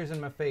just colors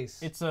in my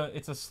face. It's a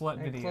slut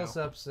and video.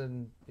 Close-ups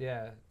and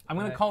yeah. I'm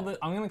gonna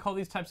call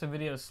these types of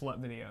videos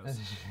slut videos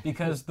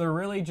because they're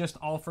really just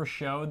all for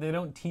show. They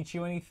don't teach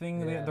you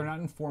anything. Yeah. They're not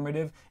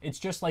informative. It's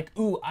just like,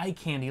 ooh, eye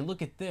candy.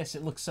 Look at this.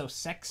 It looks so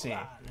sexy.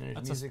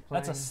 That's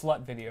a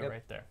slut video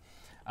right there.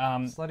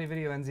 Slutty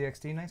video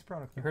NZXT, nice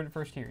product. You heard it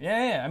first here.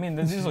 Yeah. I mean,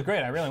 these look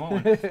great. I really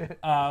want one.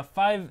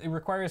 It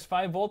requires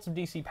 5 volts of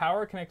DC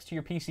power. Connects to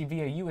your PC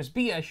via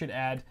USB, I should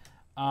add.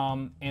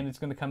 And it's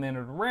going to come in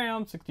at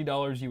around $60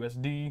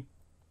 USD,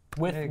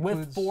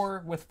 with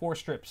four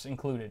strips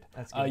included.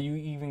 That's good. You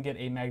even get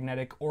a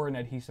magnetic or an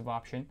adhesive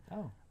option.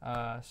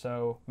 Oh.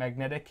 So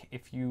magnetic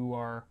if you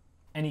are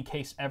any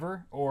case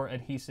ever, or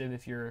adhesive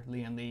if you're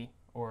Lian Li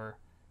or.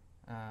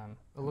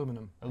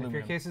 Aluminum. If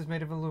your case is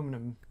made of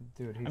aluminum,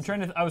 do it.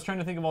 I was trying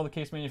to think of all the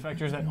case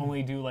manufacturers that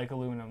only do like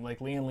aluminum,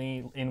 like Lian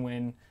Li,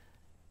 Inwin.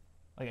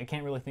 Like I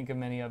can't really think of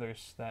many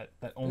oothers that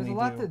only do. There's a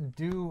lot that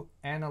do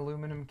an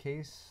aluminum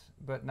case,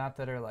 but not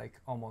that are like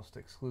almost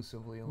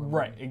exclusively aluminum.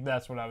 Right.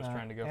 That's what I was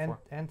trying to go for.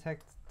 Antec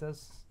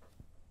does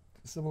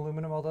some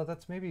aluminum, although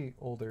that's maybe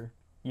older.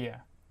 Yeah.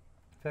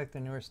 In fact, the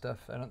newer stuff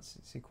I don't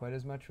see quite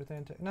as much with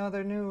Antec. No,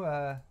 their new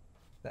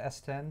the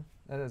S10.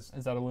 Is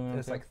that aluminum?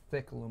 It's like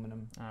thick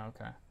aluminum. Oh,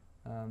 okay.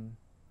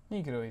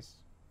 You could always.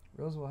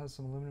 Rosewell has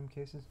some aluminum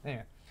cases.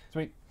 Anyway.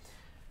 Sweet.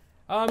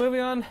 Moving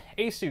on,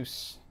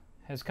 Asus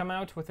has come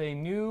out with a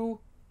new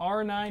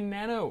R9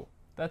 Nano.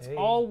 That's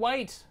all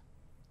white.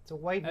 It's a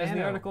white As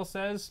Nano. the article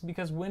says,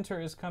 because winter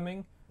is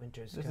coming.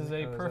 Winter's This is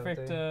a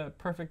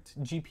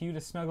perfect GPU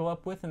to snuggle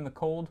up with in the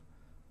cold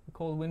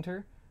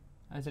winter,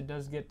 as it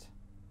does get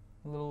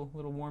a little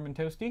warm and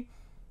toasty.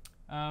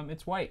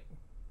 It's white.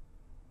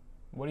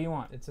 What do you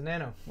want? It's a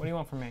Nano. What do you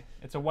want from me?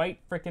 It's a white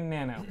frickin'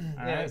 Nano.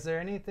 Yeah. Is there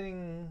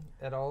anything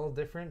at all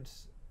different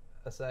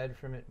aside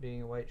from it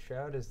being a white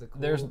shroud? Is the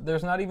cool...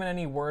 There's not even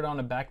any word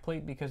on a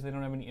backplate because they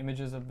don't have any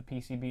images of the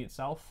PCB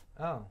itself.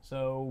 Oh.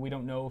 So we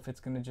don't know if it's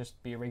going to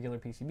just be a regular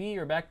PCB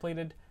or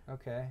backplated.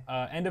 Okay.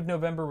 End of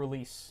November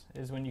release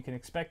is when you can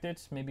expect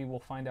it. Maybe we'll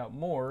find out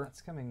more.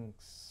 That's coming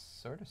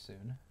sort of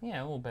soon. Yeah,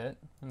 a little bit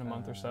in a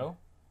month or so.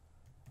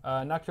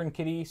 Nocturne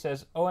Kitty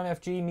says,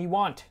 "OMFG, me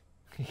want."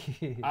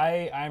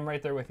 I'm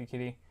right there with you,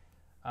 Kitty.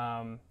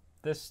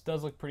 This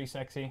does look pretty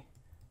sexy.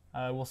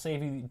 Will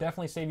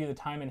definitely save you the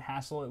time and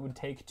hassle it would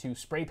take to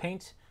spray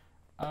paint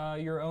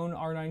your own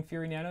R9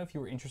 Fury Nano if you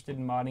were interested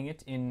in modding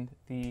it in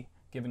the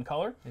given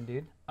color.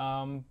 Indeed.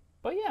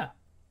 But yeah,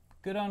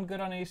 good on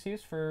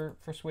Asus for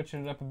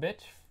switching it up a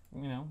bit.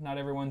 You know, not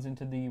everyone's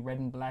into the red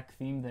and black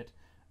theme that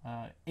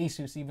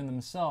Asus even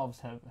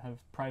themselves have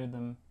prided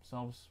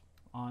themselves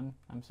on.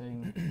 I'm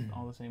saying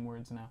all the same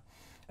words now.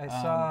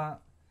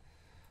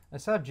 I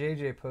saw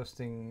JJ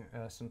posting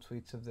some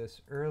tweets of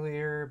this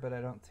earlier, but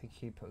I don't think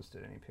he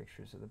posted any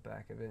pictures of the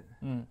back of it.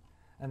 And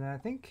then I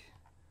think,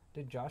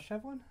 did Josh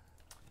have one?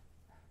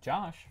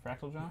 Josh,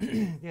 Fractal Josh?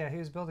 Yeah, he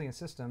was building a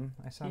system.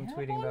 I saw him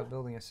tweeting about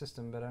building a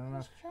system, but I don't know.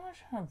 Does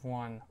Josh have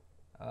one?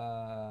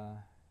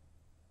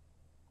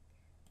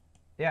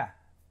 Yeah.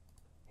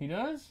 He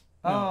does?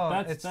 Oh, No,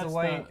 it's the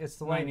white. It's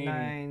the white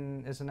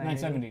 9. It's a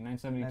 970 turbo.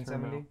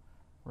 970?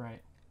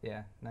 Right.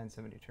 Yeah,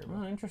 970 turbo.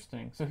 Oh,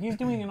 interesting. So he's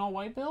doing an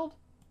all-white build?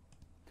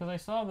 Because I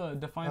saw the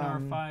Define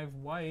R5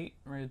 white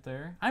right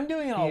there. I'm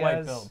doing an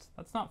all-white build.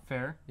 That's not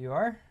fair. You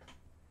are?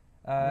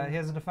 He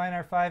has a Define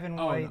R5 in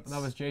white. Oh,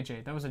 that was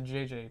JJ. That was a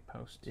JJ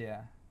post.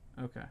 Yeah.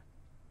 Okay.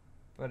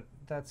 But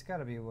that's got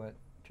to be what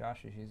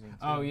Josh is using, too.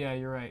 Oh, yeah,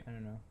 you're right. I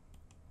don't know.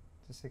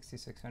 It's a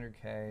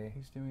 6600K.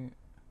 He's doing...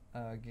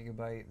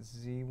 Gigabyte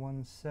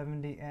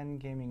Z170N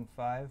Gaming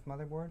 5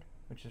 motherboard,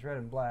 which is red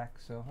and black,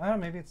 so I don't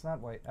know, maybe it's not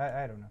white.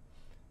 I don't know.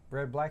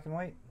 Red, black, and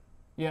white?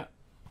 Yeah.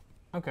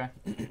 Okay.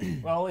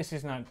 Well, at least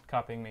he's not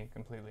copying me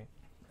completely.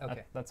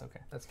 Okay. That's okay.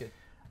 That's good.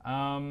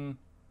 What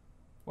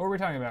were we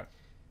talking about?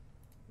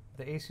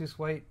 The Asus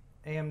white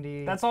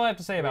AMD. That's all I have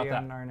to say about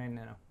that. R9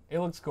 Nano. It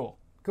looks cool.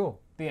 Cool.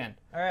 The end.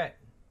 All right.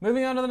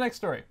 Moving on to the next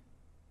story.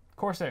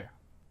 Corsair.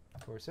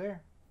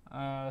 Corsair.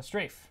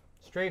 Strafe.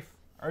 Strafe.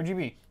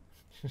 RGB.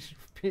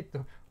 Repeat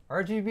the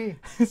RGB.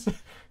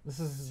 This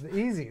is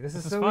easy. This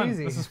is so fun.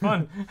 easy. This is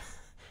fun.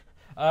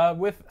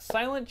 With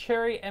Silent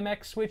Cherry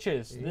MX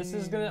switches. This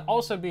is going to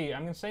also be,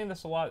 I'm going to say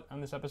this a lot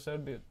on this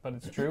episode, but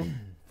it's true,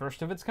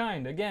 first of its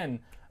kind. Again,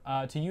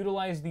 to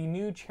utilize the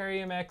new Cherry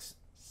MX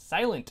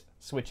Silent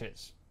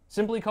switches.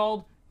 Simply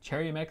called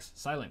Cherry MX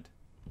Silent.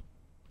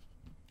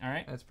 All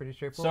right. That's pretty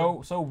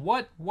straightforward. So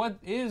what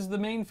is the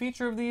main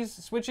feature of these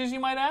switches, you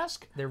might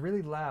ask? They're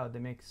really loud. They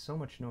make so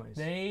much noise.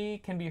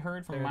 They can be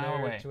heard from a mile They're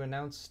away. there to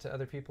announce to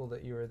other people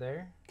that you are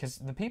there. Because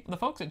the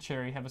folks at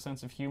Cherry have a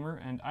sense of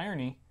humor and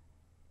irony.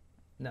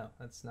 No,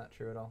 that's not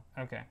true at all.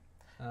 Okay.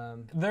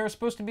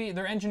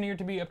 They're engineered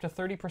to be up to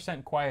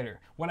 30% quieter.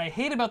 What I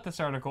hate about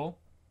this article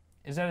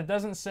is that it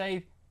doesn't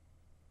say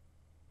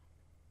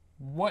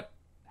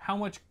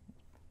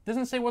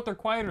doesn't say what they're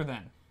quieter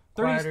than.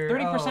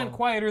 30%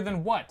 quieter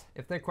than what?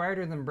 If they're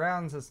quieter than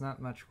browns, it's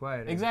not much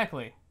quieter.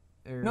 Exactly.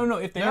 No,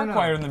 if they are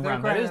quieter than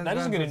brown, that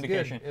is a good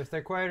indication. If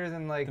they're quieter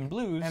than like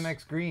blues,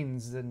 MX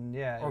greens, then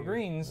yeah. Or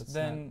greens,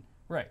 then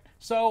right.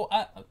 So,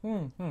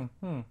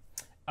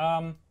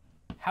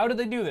 how did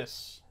they do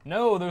this?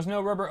 No, there's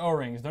no rubber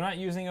O-rings. They're not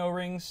using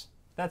O-rings.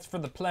 That's for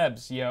the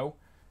plebs, yo.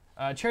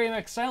 Cherry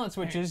MX Silent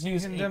switches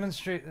use. You can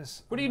demonstrate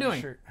this. What are you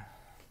doing? What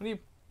are you?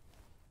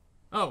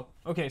 Oh,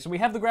 okay. So we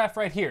have the graph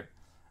right here.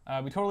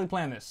 We totally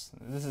planned this.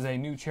 This is a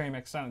new Cherry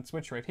MX Silent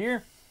switch right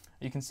here.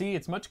 You can see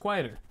it's much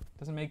quieter.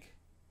 Doesn't make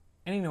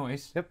any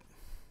noise. Yep.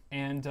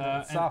 And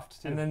it's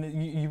soft too. And then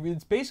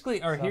it's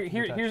basically, or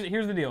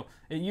here's the deal.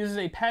 It uses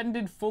a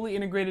patented, fully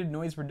integrated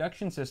noise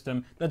reduction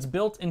system that's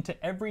built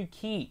into every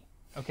key.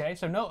 Okay,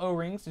 so no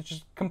O-rings. It's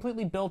just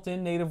completely built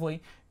in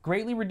natively,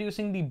 greatly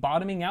reducing the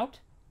bottoming out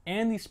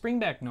and the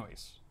springback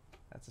noise.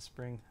 That's a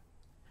spring.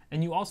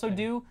 And you also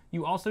do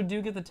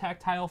get the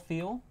tactile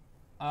feel.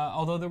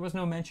 Although there was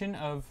no mention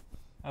of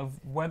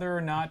whether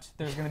or not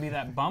there's going to be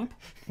that bump.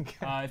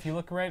 If you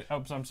look right,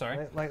 I'm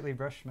sorry. Lightly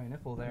brushed my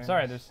nipple there.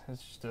 Sorry, it's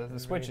just the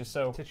switch is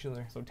so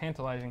titular, so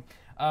tantalizing.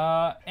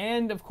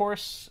 And of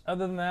course,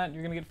 other than that,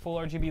 you're going to get full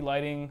RGB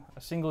lighting,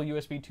 a single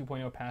USB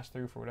 2.0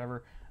 pass-through for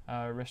whatever,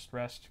 wrist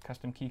rest,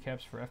 custom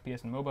keycaps for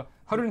FPS and MOBA.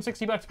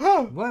 $160.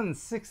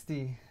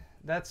 160.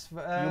 That's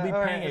you'll be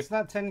paying. It's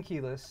not 10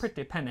 keyless.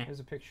 Pretty penny. Here's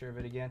a picture of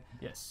it again.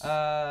 Yes.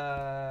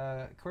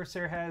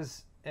 Corsair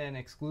has an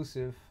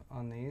exclusive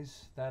on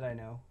these that I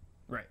know.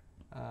 Right.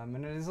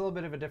 And it is a little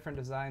bit of a different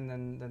design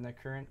than the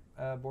current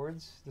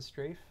boards, the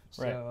Strafe.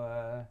 So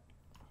right.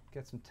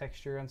 Get some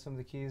texture on some of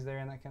the keys there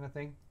and that kind of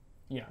thing.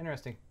 Yeah.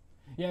 Interesting.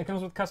 Yeah, it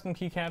comes with custom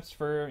keycaps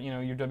for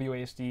your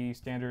WASD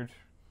standard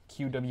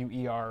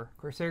QWER.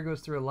 Corsair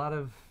goes through a lot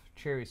of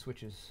cherry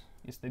switches.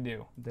 Yes, they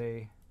do.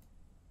 They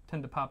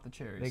tend to pop the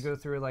cherries. They go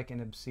through like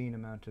an obscene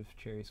amount of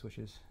cherry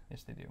switches.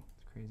 Yes, they do.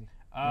 It's crazy.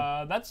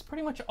 That's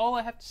pretty much all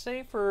I have to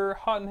say for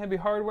hot and heavy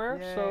hardware.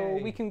 Yay. So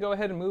we can go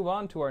ahead and move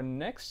on to our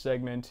next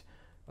segment.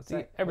 What's the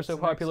that? ever so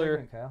popular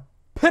Segment, Kyle?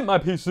 Pimp My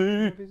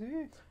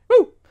PC.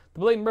 Woo! The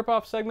blatant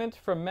ripoff segment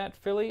from Matt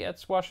Philly at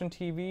Swashin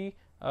TV.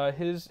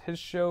 His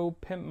show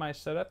Pimp My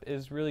Setup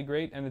is really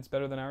great, and it's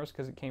better than ours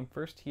because it came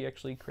first. He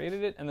actually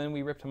created it, and then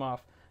we ripped him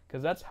off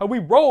because that's how we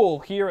roll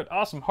here at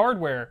Awesome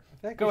Hardware.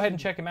 Go ahead and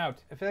check him out.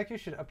 I feel like you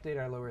should update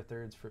our lower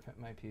thirds for Pimp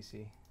My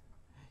PC.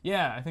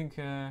 Yeah, I think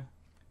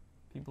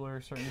people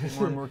are starting to get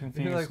more and more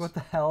confused. You're like, what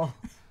the hell?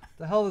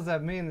 The hell does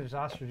that mean? There's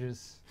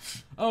ostriches.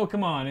 Oh,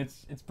 come on.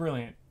 It's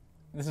brilliant.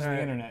 This is All the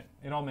right. internet.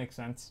 It all makes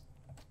sense.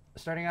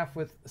 Starting off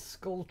with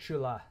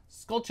Skulltula.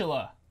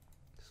 Skulltula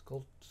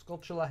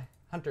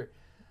Hunter.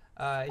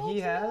 He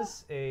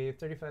has a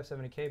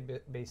 3570K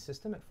base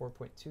system at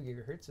 4.2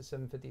 gigahertz, a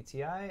 750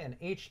 Ti, an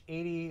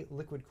H80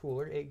 liquid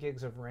cooler, 8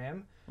 gigs of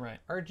RAM, right?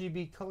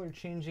 RGB color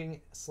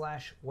changing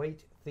 /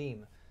 white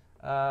theme.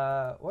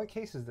 What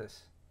case is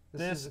this?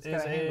 This is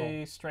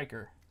a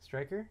Striker.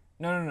 Striker?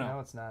 No. No,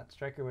 it's not.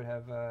 Striker would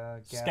have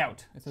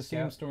Scout. It's a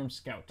Sandstorm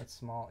Scout. It's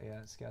small,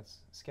 yeah.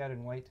 Scout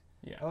in white.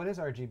 Yeah. Oh, it is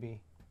RGB.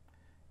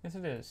 Yes,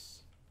 it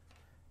is.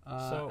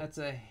 So that's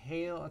a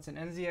Hale. It's an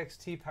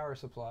NZXT power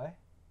supply.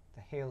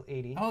 The Hale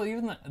 80. Oh,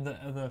 even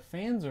the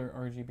fans are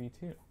RGB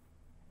too.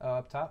 Oh,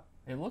 up top.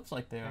 It looks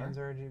like they Fans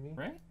are. are RGB.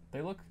 Right?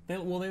 They look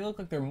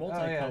like they're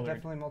multicolored. Oh yeah,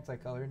 definitely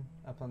multicolored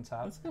up on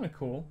top. That's kind of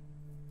cool.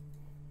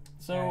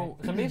 So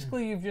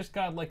basically you've just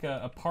got like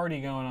a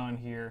party going on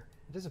here.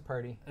 It is a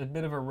party. A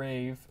bit of a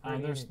rave.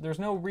 There's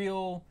no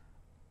real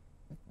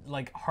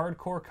like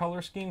hardcore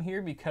color scheme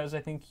here because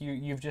I think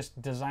you've just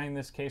designed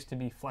this case to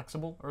be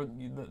flexible, or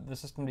the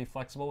system to be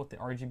flexible with the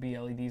RGB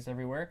LEDs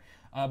everywhere.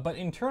 But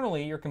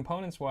internally, your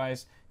components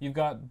wise, you've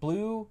got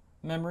blue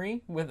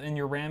memory and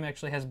your RAM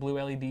actually has blue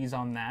LEDs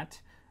on that.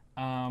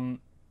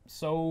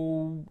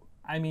 So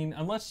I mean,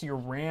 unless your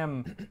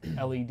RAM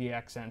LED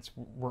accents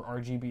were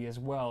RGB as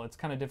well, it's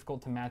kind of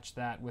difficult to match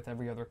that with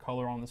every other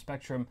color on the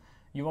spectrum.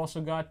 You've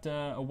also got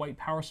a white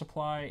power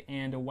supply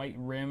and a white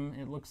rim,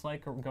 it looks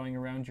like, going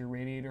around your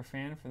radiator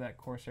fan for that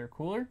Corsair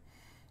cooler.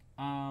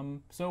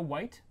 So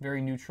white,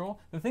 very neutral.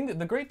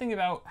 The great thing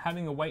about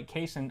having a white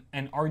case and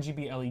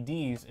RGB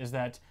LEDs is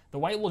that the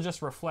white will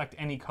just reflect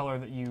any color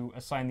that you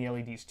assign the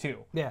LEDs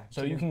to. Yeah.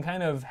 So you can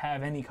kind of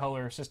have any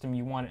color system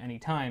you want at any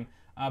time.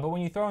 But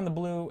when you throw in the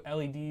blue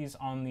LEDs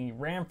on the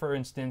RAM, for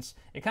instance,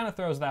 it kind of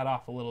throws that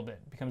off a little bit.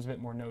 It becomes a bit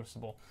more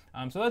noticeable.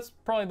 So that's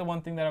probably the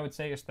one thing that I would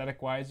say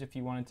aesthetic-wise if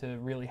you wanted to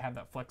really have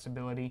that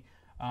flexibility.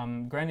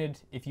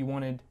 Granted, if you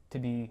wanted to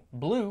be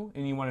blue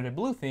and you wanted a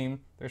blue theme,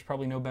 there's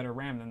probably no better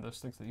RAM than those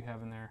sticks that you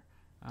have in there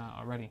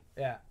already.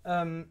 Yeah.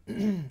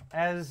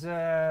 As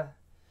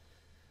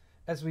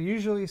we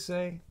usually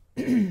say,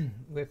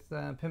 with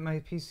Pimp My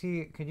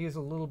PC, it could use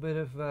a little bit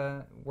of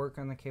work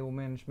on the cable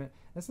management.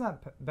 It's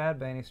not bad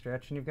by any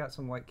stretch, and you've got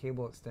some white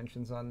cable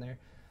extensions on there.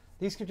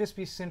 These could just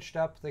be cinched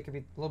up. They could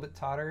be a little bit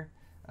tauter.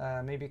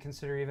 Maybe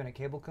consider even a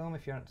cable comb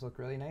if you want it to look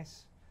really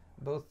nice.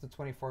 Both the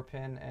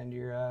 24-pin and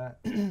your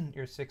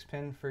your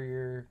 6-pin for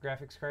your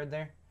graphics card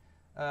there.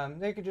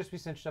 They could just be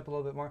cinched up a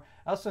little bit more.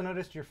 I also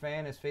noticed your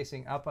fan is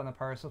facing up on the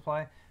power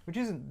supply, which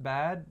isn't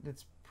bad.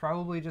 It's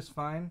probably just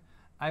fine.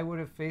 I would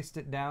have faced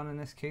it down in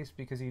this case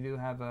because you do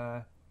have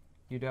a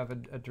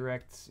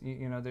direct,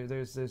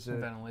 there's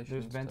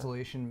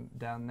ventilation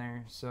down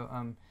there, so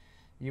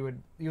you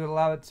would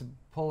allow it to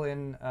pull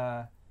in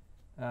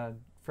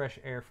fresh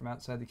air from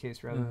outside the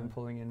case rather than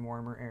pulling in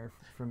warmer air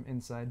from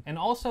inside. And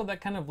also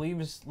that kind of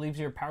leaves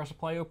your power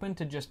supply open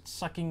to just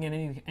sucking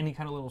in any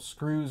kind of little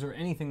screws or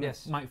anything that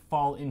might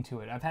fall into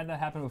it. I've had that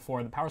happen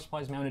before. The power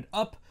supply is mounted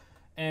up,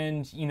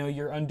 and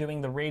you're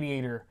undoing the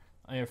radiator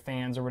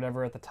fans or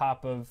whatever at the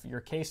top of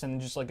your case,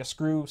 and just like a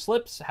screw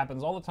slips,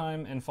 happens all the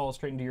time, and falls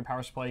straight into your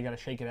power supply. You got to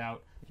shake it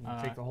out. You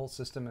can take the whole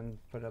system and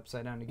put it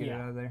upside down to get it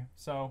out of there.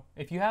 So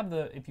if you have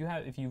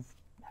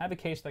a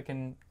case that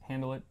can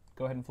handle it,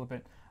 go ahead and flip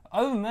it.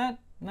 Other than that,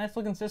 nice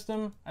looking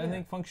system. I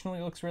think functionally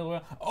it looks really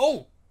well.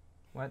 Oh,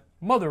 what?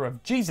 Mother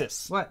of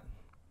Jesus! What?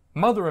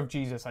 Mother of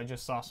Jesus! I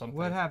just saw something.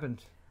 What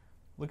happened?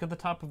 Look at the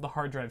top of the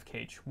hard drive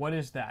cage. What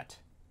is that?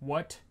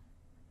 What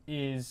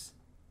is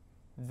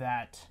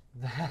that?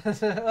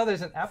 Oh,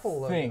 there's an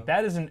Apple logo.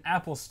 That is an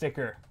Apple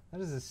sticker.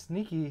 That is a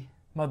sneaky.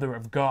 Mother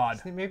of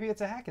God. Maybe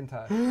it's a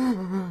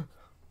Hackintosh.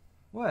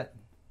 What?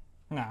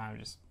 Nah, I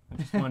just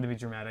wanted to be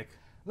dramatic.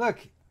 Look,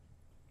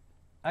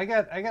 I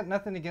got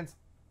nothing against.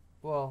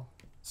 Well,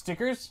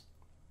 stickers.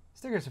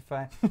 Stickers are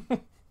fine.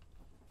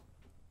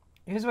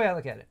 Here's the way I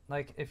look at it.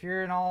 Like, if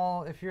you're an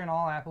all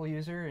Apple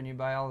user and you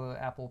buy all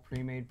the Apple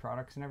pre-made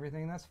products and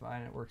everything, that's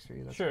fine. It works for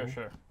you. That's sure, cool.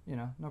 Sure.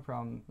 No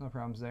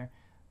problems there.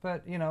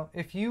 But,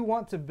 if you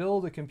want to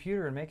build a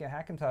computer and make a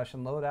Hackintosh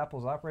and load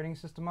Apple's operating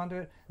system onto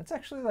it, that's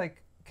actually,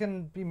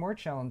 can be more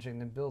challenging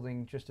than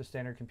building just a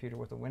standard computer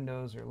with a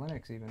Windows or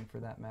Linux even, for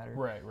that matter.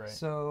 Right.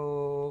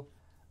 So,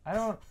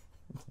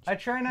 I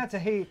try not to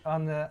hate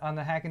on the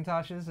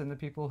Hackintoshes and the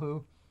people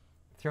who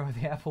throw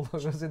the Apple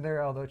logos in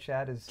there, although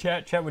Chad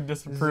would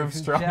disapprove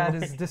strongly. Chad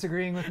is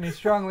disagreeing with me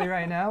strongly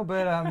right now,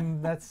 but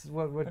that's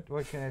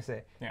what can I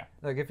say? Yeah.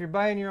 Look, if you're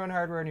buying your own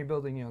hardware and you're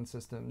building your own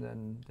system,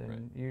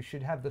 then you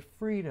should have the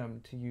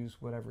freedom to use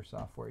whatever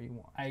software you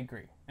want. I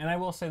agree, and I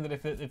will say that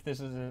if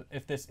this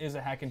is a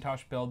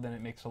Hackintosh build, then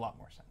it makes a lot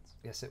more sense.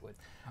 Yes, it would.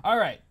 All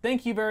right,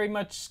 thank you very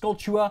much,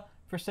 Sculptua,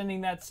 for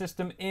sending that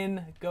system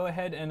in. Go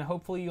ahead and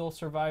hopefully you'll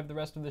survive the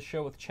rest of the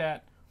show with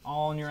chat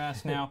all on your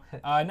ass now.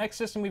 Next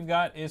system we've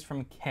got is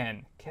from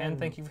Ken. Ken,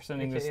 thank you for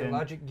sending this in.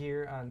 Logic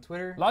Gear on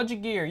Twitter. Logic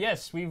Gear,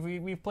 yes.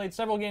 We've played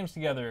several games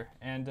together,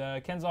 and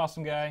Ken's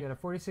awesome guy. You got a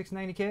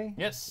 4690K?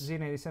 Yes.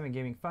 Z97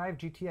 Gaming 5,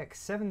 GTX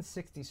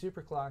 760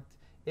 superclocked,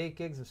 8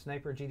 gigs of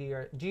Sniper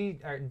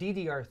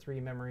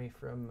DDR3 memory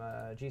from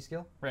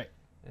G-Skill. Right.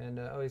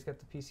 And he's got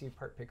the PC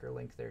part picker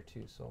link there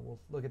too, so we'll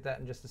look at that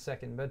in just a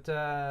second. But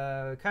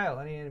Kyle,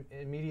 any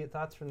immediate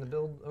thoughts from the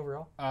build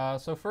overall?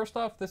 So first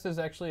off, this is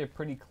actually a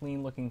pretty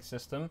clean looking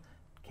system.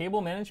 Cable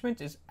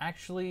management is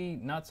actually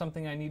not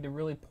something I need to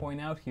really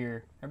point out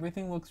here.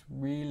 Everything looks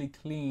really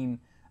clean.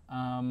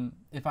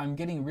 If I'm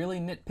getting really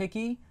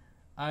nitpicky,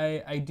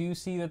 I do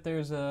see that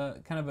there's a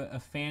kind of a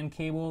fan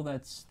cable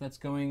that's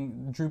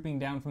drooping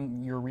down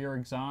from your rear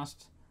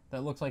exhaust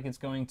that looks like it's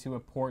going to a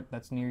port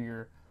that's near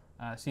your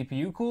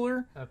CPU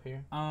cooler up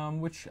here,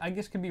 which I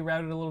guess could be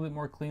routed a little bit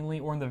more cleanly.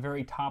 Or in the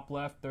very top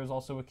left, there's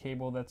also a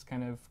cable that's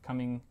kind of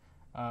coming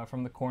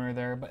from the corner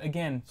there. But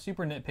again,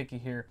 super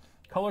nitpicky here.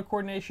 Color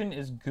coordination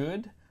is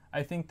good.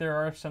 I think there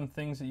are some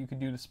things that you could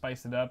do to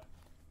spice it up.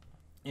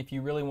 If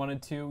you really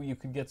wanted to, you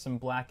could get some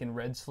black and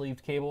red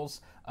sleeved cables.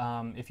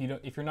 If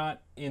you're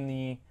not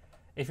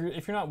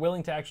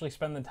willing to actually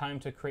spend the time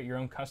to create your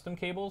own custom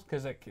cables,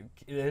 because it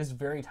is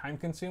very time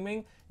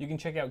consuming, you can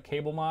check out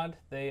Cable Mod.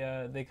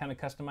 They kind of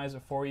customize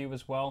it for you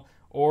as well.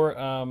 Or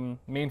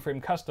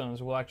Mainframe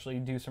Customs will actually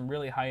do some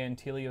really high-end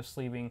Telio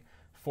sleeving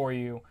for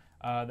you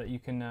that you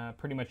can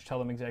pretty much tell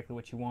them exactly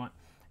what you want.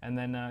 And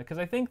then, because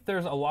I think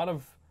there's a lot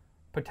of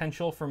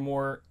potential for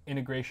more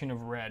integration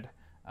of red.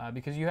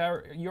 Because you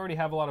already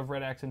have a lot of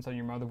red accents on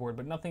your motherboard,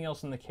 but nothing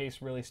else in the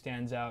case really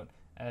stands out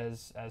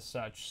as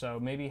such. So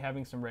maybe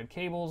having some red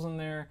cables in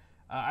there.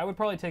 I would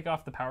probably take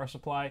off the power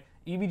supply.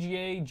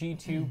 EVGA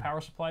G2 power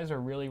supplies are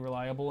really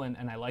reliable,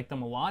 and I like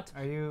them a lot.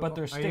 But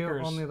their stickers. Are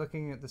you only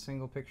looking at the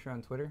single picture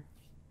on Twitter?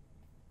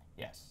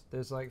 Yes.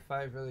 There's like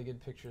 5 really good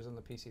pictures on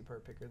the PC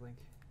part picker link.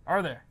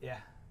 Are there? Yeah.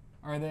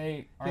 Are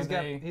they?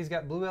 He's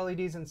got blue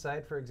LEDs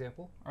inside, for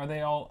example. Are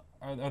they all?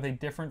 Are they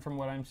different from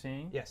what I'm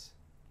seeing? Yes.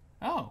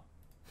 Oh.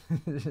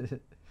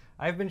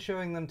 I've been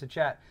showing them to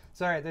chat.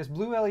 Sorry, there's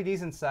blue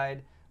LEDs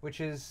inside,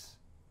 which is,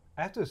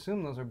 I have to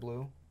assume those are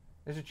blue.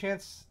 There's a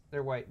chance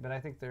they're white, but I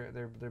think they're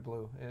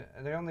blue.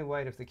 They're only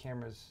white if the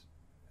camera's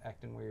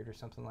acting weird or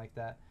something like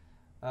that.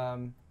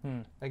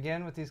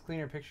 Again, with these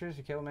cleaner pictures,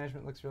 your cable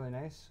management looks really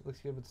nice. Looks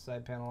good with the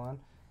side panel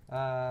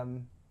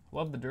on.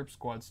 Love the Derp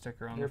Squad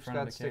sticker on the front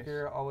of the case. Derp Squad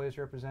sticker always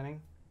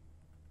representing.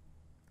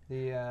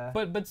 The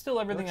but still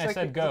everything I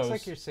said goes.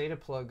 Looks like your SATA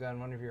plug on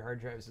one of your hard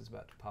drives is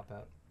about to pop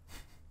out.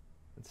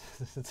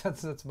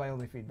 That's my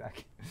only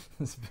feedback.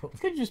 This build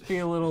could just be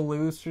a little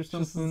loose or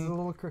something. Just a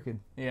little crooked.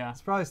 Yeah.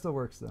 It probably still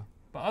works though.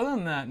 But other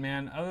than that,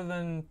 man, other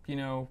than,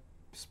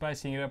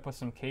 spicing it up with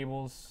some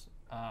cables,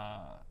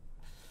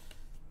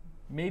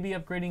 maybe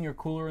upgrading your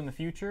cooler in the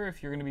future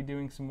if you're going to be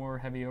doing some more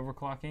heavy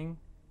overclocking,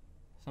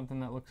 something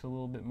that looks a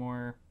little bit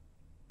more.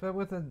 But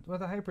with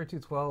a Hyper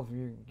 212,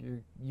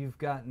 you've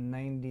got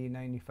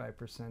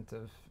 95%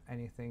 of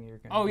anything you're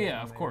going to. Oh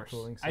yeah, of course.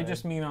 I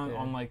just mean on, yeah.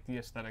 on like the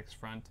aesthetics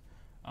front.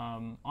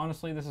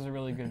 Honestly, this is a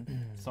really good,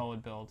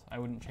 solid build. I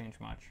wouldn't change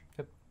much.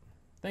 Yep.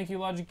 Thank you,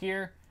 Logic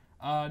Gear.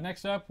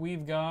 Next up,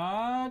 we've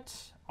got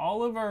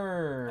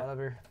Oliver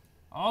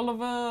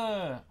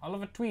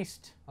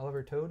Twist.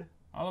 Oliver Toad.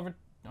 Oliver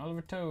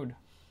Toad.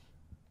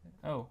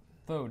 Oh,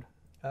 Thode.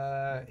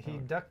 He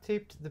duct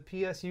taped the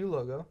PSU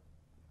logo,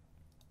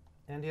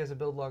 and he has a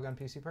build log on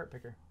PC Part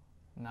Picker.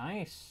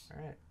 Nice.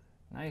 All right.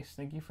 Nice.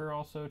 Thank you for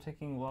also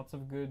taking lots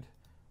of good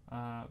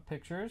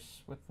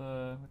pictures with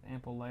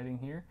ample lighting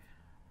here.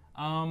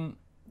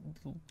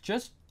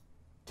 Just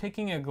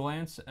taking a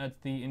glance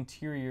at the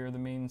interior, the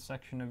main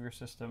section of your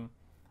system,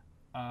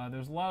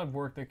 there's a lot of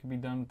work that could be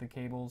done with the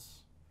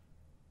cables.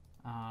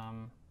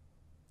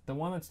 The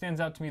one that stands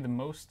out to me the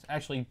most,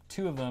 actually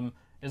 2 of them,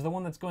 is the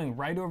one that's going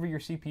right over your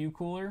CPU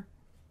cooler.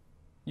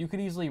 You could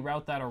easily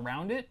route that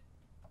around it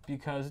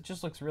because it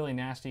just looks really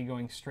nasty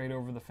going straight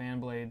over the fan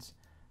blades.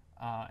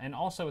 And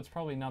also it's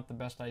probably not the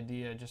best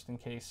idea just in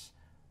case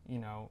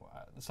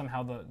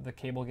somehow the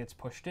cable gets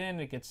pushed in,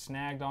 it gets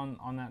snagged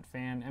on that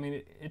fan. I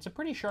mean, it's a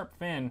pretty sharp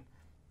fan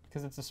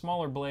because it's a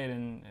smaller blade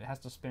and it has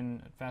to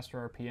spin at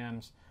faster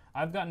RPMs.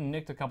 I've gotten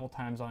nicked a couple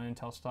times on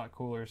Intel stock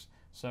coolers,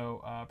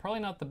 so probably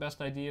not the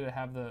best idea to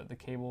have the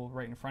cable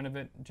right in front of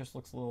it. It just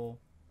looks a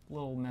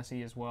little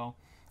messy as well.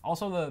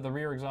 Also, the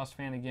rear exhaust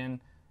fan,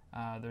 again,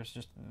 there's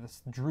just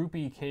this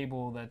droopy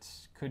cable that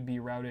could be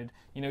routed.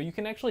 You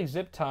can actually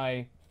zip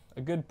tie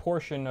a good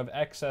portion of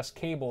excess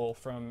cable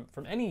from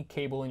any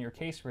cable in your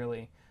case,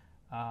 really,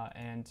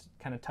 and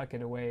kind of tuck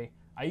it away.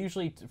 I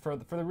usually, for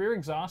the rear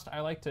exhaust,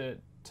 I like to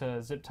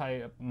zip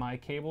tie my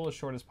cable as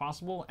short as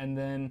possible and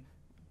then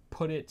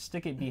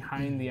stick it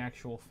behind the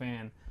actual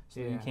fan so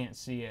that you can't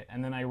see it.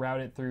 And then I route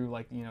it through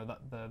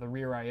the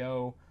rear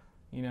I/O,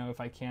 if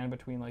I can,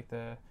 between like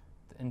the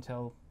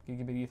Intel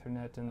Gigabit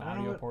Ethernet and the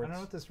audio ports. I don't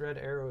know what this red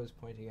arrow is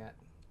pointing at.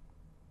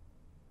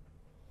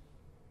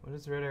 What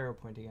is the red arrow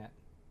pointing at?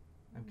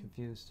 I'm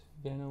confused.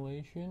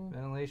 Ventilation?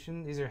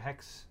 Ventilation? These are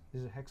hex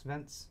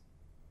vents?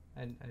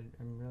 I'm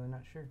really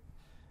not sure.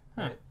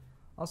 Huh. Right.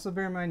 Also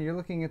bear in mind, you're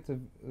looking at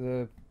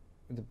the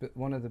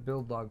one of the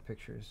build log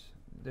pictures.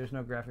 There's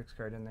no graphics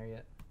card in there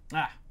yet.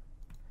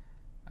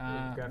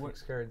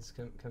 Graphics cards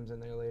comes in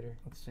there later.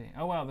 Let's see.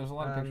 Oh wow, there's a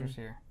lot of pictures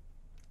here.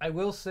 I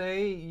will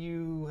say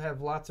you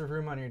have lots of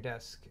room on your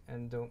desk,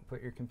 and don't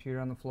put your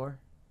computer on the floor.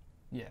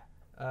 Yeah.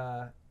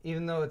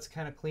 Even though it's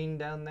kind of clean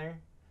down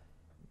there,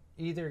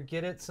 either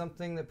get it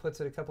something that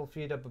puts it a couple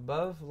feet up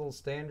above, a little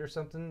stand or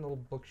something, a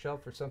little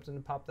bookshelf or something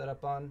to pop that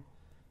up on.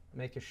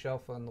 Make a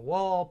shelf on the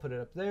wall, put it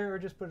up there, or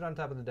just put it on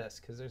top of the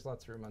desk, because there's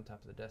lots of room on top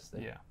of the desk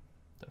there. Yeah,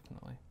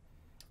 definitely.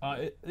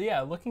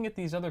 Yeah, looking at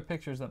these other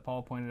pictures that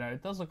Paul pointed out,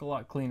 it does look a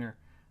lot cleaner.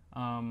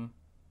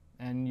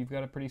 And you've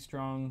got a pretty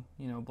strong,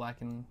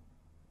 black and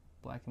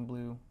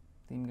blue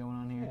theme going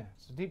on here. Yeah,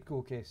 it's a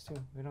Deepcool case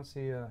too. We don't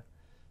see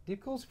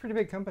Deepcool's a pretty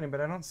big company, but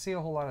I don't see a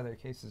whole lot of their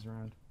cases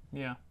around.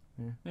 Yeah.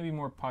 Maybe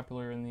more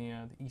popular in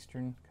the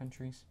eastern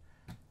countries.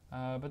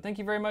 But thank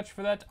you very much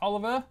for that,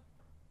 Oliver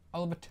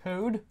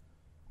Toad.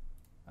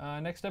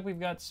 Next up, we've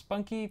got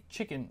Spunky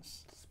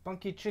Chickens.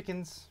 Spunky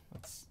Chickens.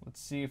 Let's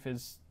see if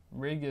his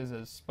rig is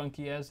as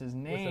spunky as his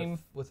name.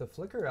 With a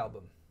Flickr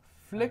album.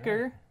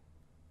 Flickr. Right.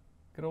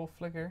 Good old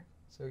Flickr.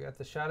 So we got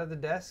the shot of the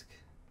desk.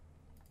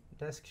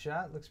 Desk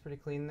shot. Looks pretty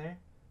clean there.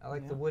 I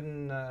like the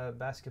wooden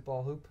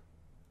basketball hoop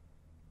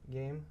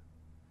game.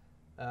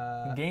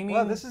 Gaming.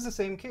 Well, this is the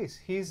same case.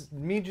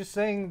 Me just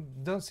saying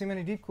don't see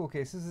many deep cool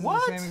cases. This is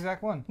What? the same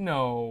exact one.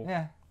 No.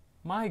 Yeah.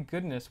 My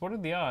goodness, what are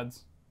the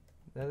odds?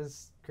 That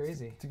is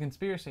crazy. It's a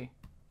conspiracy.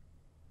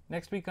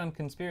 Next week on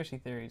conspiracy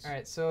theories. All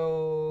right,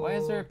 so why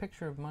is there a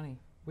picture of money?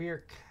 We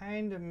are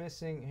kind of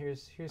missing.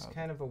 Here's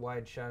kind of a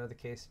wide shot of the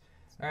case.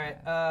 All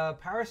right, bad.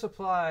 power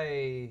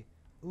supply.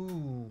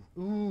 Ooh.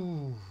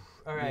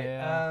 All right.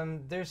 Yeah.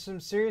 There's some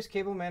serious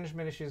cable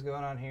management issues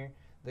going on here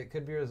that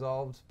could be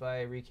resolved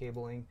by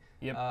recabling.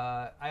 Yep.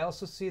 I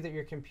also see that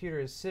your computer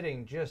is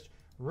sitting just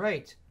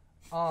right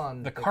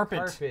on the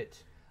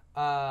carpet.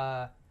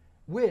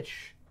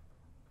 Which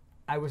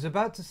I was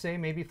about to say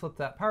maybe flip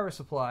that power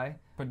supply.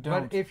 But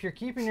don't. But if you're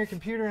keeping your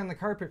computer on the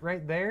carpet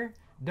right there,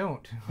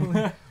 don't.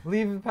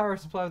 Leave the power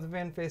supply with the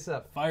fan face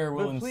up. Fire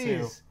will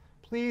ensue.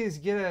 Please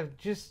get a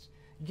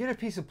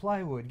piece of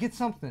plywood. Get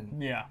something.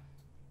 Yeah.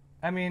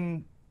 I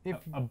mean, if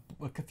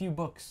a few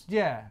books.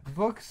 Yeah,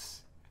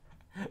 books.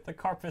 The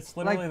carpet's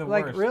literally the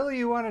worst. Like really,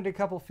 you want it a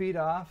couple feet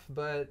off,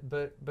 but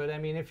I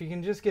mean, if you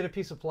can just get a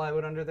piece of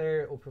plywood under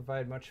there, it will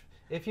provide much.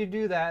 If you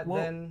do that,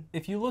 then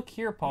if you look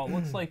here, Paul, it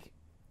looks like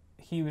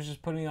he was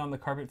just putting it on the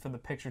carpet for the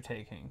picture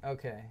taking.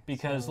 Okay.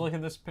 Because look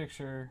at this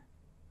picture.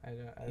 I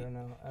don't know. I don't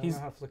know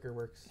how Flickr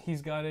works.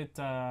 He's got it.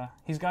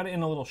 He's got it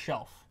in a little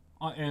shelf,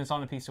 and it's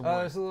on a piece of wood. Oh,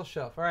 there's a little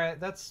shelf. All right,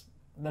 that's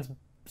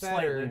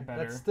slightly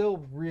better. That's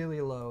still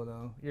really low,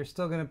 though. You're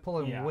still going to pull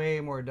in way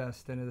more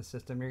dust into the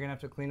system. You're going to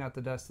have to clean out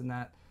the dust in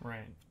that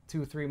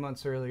 2-3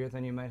 months earlier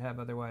than you might have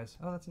otherwise.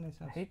 Oh, that's a nice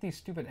house. I hate these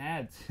stupid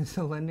ads. It's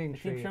a lending They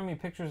tree. keep showing me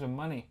pictures of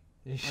money.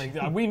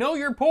 Like, we know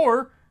you're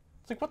poor.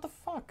 It's like, what the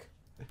fuck?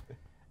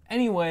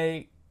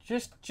 Anyway,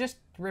 just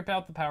rip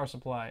out the power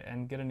supply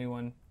and get a new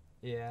one.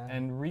 Yeah.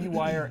 And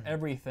rewire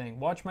everything.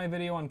 Watch my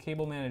video on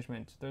cable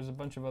management. There's a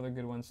bunch of other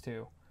good ones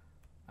too.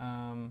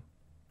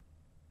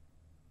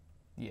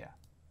 Yeah.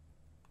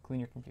 Clean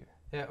your computer.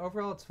 Yeah,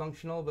 overall it's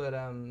functional, but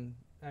I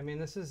mean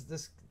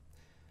this.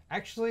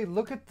 Actually,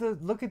 look at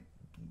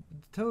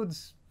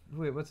Toad's.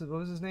 Wait, what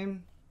was his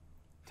name?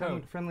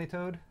 Toad. Friendly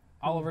Toad.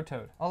 Oliver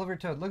Toad. Oliver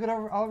Toad. Look at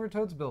Oliver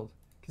Toad's build,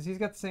 because he's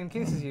got the same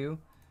case as you.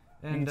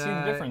 And you can see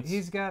the difference.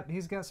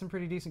 He's got some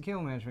pretty decent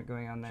cable management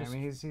going on there. I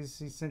mean, he's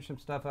cinched some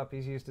stuff up.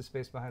 He's used the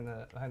space behind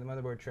the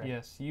motherboard tray.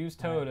 Yes, use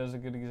Toad as a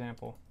good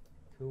example.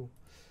 Cool.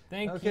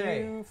 Thank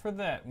you for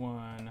that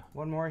one.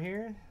 One more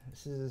here.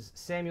 This is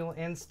Samuel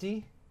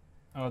Anstey.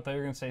 Oh, I thought you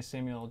were gonna say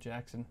Samuel L.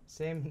 Jackson.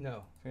 No. I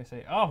was gonna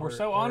say, oh, we're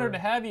so honored to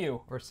have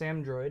you. Or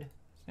Sam Droid.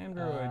 Sam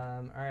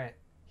Droid. All right.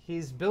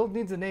 His build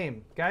needs a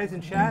name. Guys in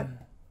chat,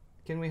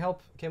 can we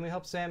help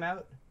Sam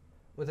out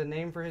with a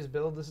name for his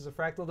build? This is a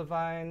Fractal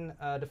Define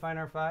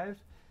R5,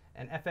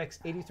 an FX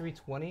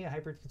 8320, a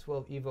Hyper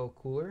T12 Evo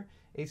cooler,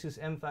 Asus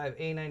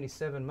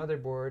M5A97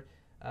 motherboard,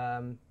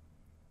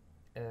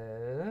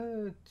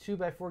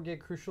 2x4 gig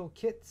Crucial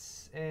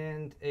kits,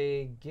 and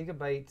a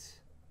gigabyte.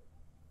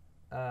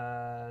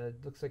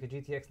 Looks like a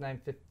GTX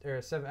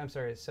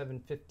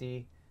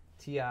 750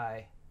 Ti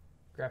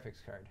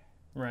graphics card.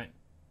 Right.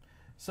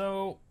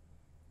 So,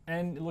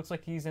 and it looks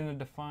like he's in a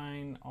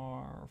Define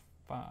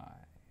R5.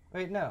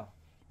 Wait, no.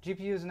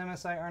 GPU is an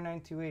MSI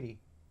R9 280.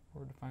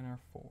 Or Define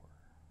R4.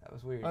 That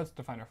was weird. Oh, it's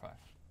Define R5.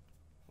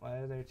 Why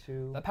are there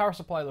two? That power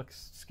supply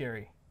looks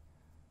scary.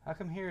 How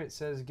come here it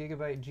says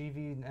Gigabyte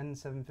GV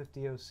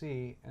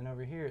N750OC, and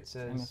over here it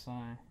says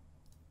MSI.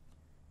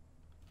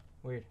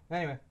 Weird.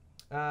 Anyway,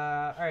 all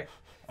right.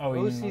 Oh,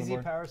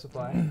 OCZ power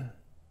supply.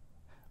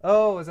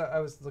 Oh, I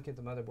was looking at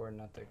the motherboard,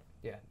 not the.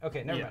 Yeah.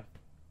 Okay. Never mind.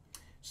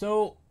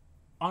 So,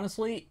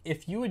 honestly,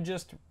 if you had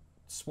just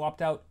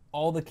swapped out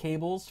all the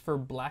cables for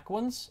black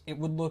ones, it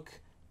would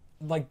look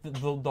like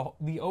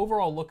the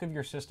overall look of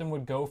your system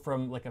would go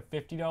from like a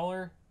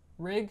 $50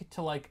 rig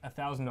to like a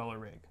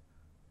 $1,000 rig.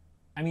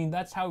 I mean,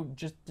 that's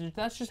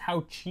just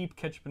how cheap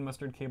ketchup and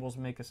mustard cables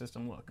make a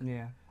system look.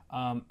 Yeah.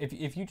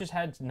 If you just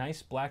had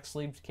nice black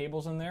sleeved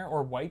cables in there,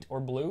 or white or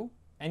blue,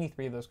 any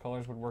three of those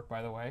colors would work,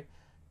 by the way,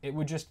 it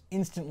would just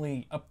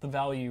instantly up the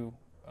value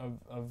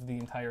of the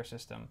entire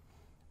system.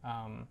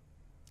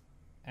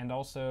 And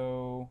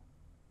also,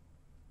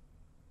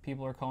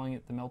 people are calling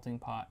it the melting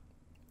pot.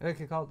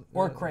 Okay, called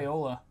or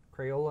Crayola.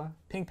 Crayola.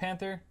 Pink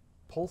Panther.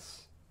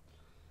 Pulse.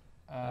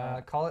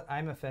 Call it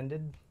I'm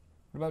Offended.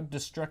 What about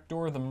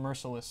Destructor the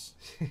Merciless?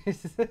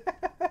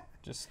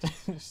 just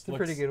it's a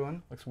pretty good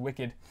one. Looks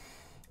wicked.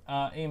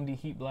 AMD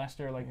Heat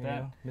Blaster like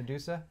that.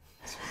 Medusa.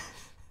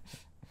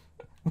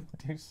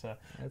 Medusa.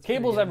 That's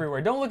cables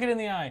everywhere. Don't look it in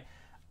the eye.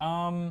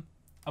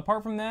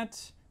 Apart from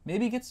that,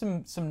 maybe get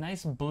some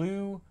nice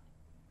blue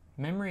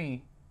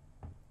memory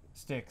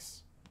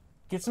sticks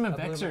Get some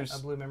Avexirs.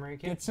 A blue memory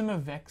kit. Get some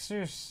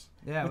Avexirs.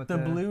 Yeah, with the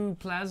blue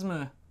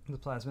plasma. The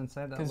plasma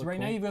inside. Because right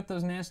now you've got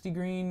those nasty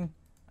green.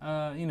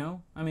 You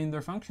know, I mean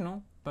they're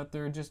functional, but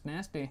they're just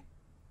nasty.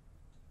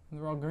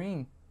 They're all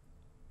green.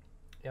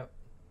 Yep.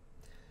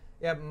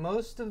 Yeah,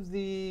 most of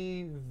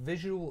the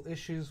visual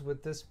issues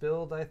with this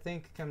build, I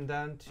think, come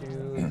down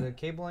to the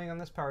cabling on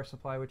this power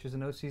supply, which is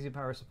an OCZ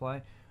power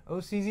supply.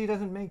 OCZ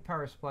doesn't make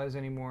power supplies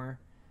anymore.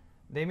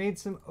 They made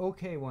some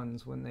okay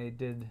ones when they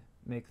did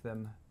make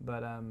them,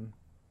 but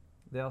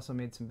they also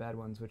made some bad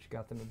ones, which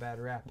got them a bad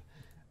rap.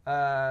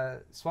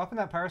 Swapping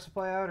that power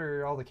supply out,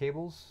 or all the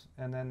cables,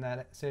 and then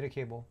that SATA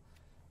cable,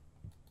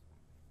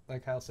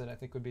 like Kyle said, I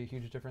think would be a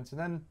huge difference. And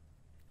then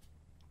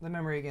the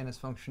memory, again, is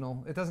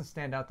functional. It doesn't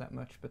stand out that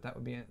much, but that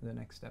would be the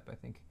next step, I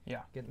think.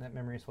 Yeah. Getting that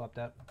memory swapped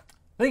out.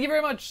 Thank you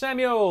very much,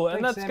 Samuel. Thanks,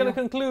 and that's going to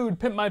conclude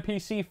Pimp My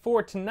PC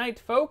for tonight,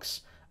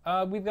 folks.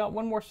 We've got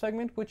one more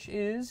segment, which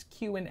is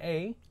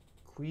Q&A.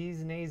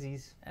 Quiz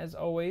nazies. As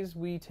always,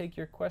 we take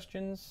your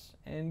questions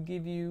and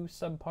give you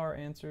subpar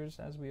answers,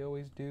 as we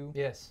always do.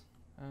 Yes.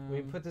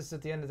 We put this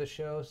at the end of the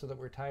show so that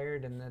we're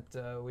tired and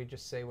that we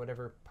just say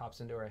whatever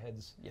pops into our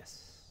heads.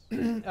 Yes.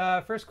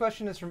 First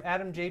question is from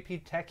Adam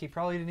JP Tech. He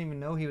probably didn't even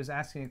know he was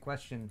asking a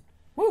question.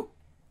 Woo!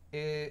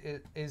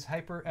 Is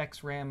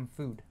HyperX RAM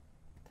food?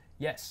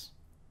 Yes.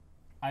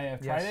 I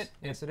have tried it.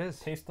 Yes, it is.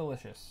 Tastes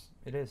delicious.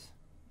 It is.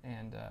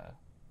 And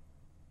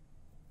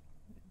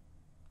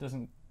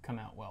doesn't come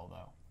out well,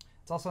 though.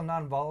 It's also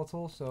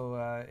non-volatile, so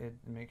it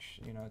makes,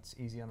 it's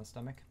easy on the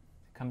stomach.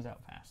 It comes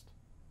out fast.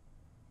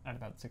 At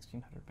about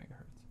 1600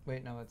 megahertz.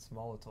 Wait, no, it's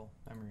volatile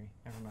memory.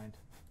 Never mind.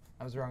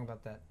 I was wrong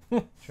about that.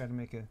 Try to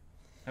make a...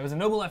 That was a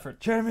noble effort.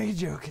 Try to make a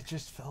joke. It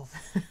just fell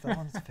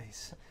on its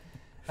face.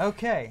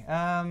 Okay.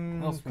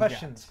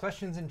 Questions.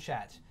 Questions in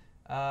chat.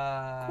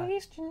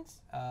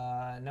 Questions.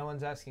 No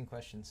one's asking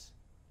questions.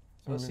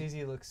 So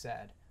OCZ looks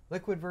sad.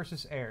 Liquid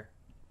versus air.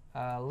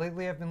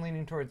 Lately, I've been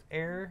leaning towards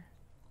air.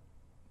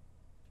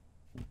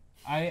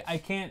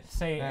 I can't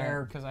say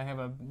air because I have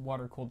a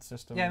water-cooled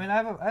system. Yeah, I mean,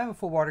 I have a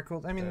full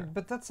water-cooled. I mean,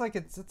 but that's like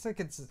it's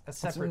a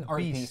separate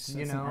beast,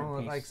 you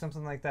know, like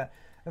something like that.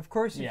 Of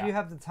course, if you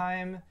have the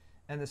time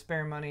and the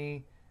spare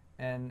money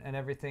and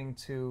everything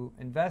to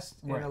invest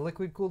in a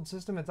liquid-cooled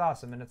system, it's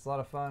awesome and it's a lot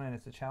of fun and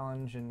it's a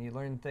challenge and you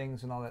learn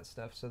things and all that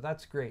stuff. So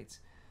that's great.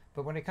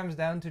 But when it comes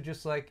down to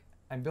just like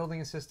I'm building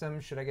a system,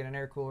 should I get an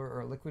air cooler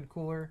or a liquid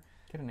cooler?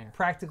 Get an air.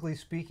 Practically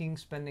speaking,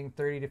 spending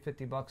 30 to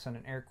 50 bucks on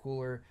an air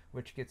cooler,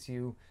 which gets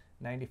you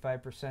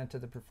 95%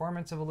 of the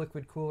performance of a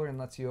liquid cooler and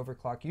lets you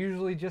overclock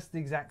usually just the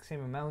exact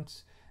same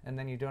amounts, and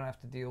then you don't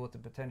have to deal with the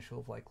potential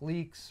of like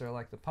leaks or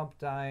like the pump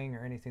dying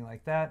or anything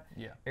like that.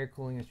 Yeah. Air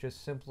cooling is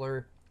just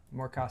simpler,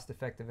 more cost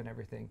effective and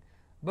everything.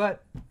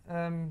 But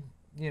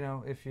you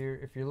know, if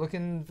you're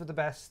looking for the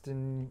best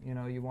and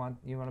you want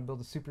to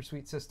build a super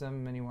sweet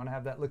system and you want to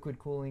have that liquid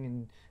cooling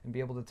and be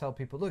able to tell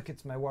people, look,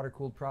 it's my water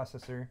cooled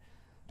processor.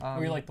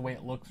 Or you like the way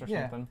it looks or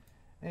something.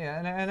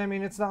 Yeah, and I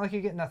mean, it's not like you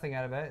get nothing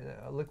out of it.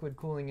 Liquid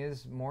cooling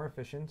is more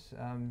efficient.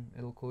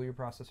 It'll cool your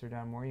processor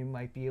down more. You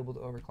might be able to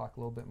overclock a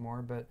little bit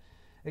more, but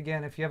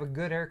again, if you have a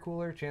good air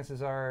cooler,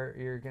 chances are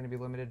you're going to be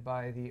limited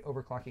by the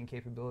overclocking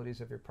capabilities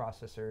of your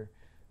processor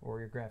or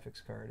your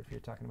graphics card, if you're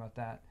talking about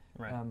that,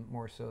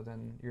 more so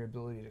than your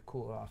ability to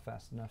cool it off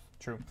fast enough.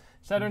 True.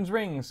 Saturn's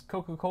Rings,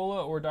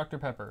 Coca-Cola or Dr.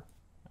 Pepper?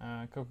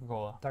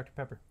 Coca-Cola. Dr.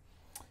 Pepper.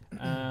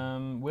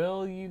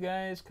 Will you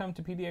guys come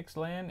to PDX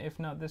LAN? If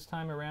not this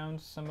time around,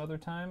 some other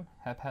time?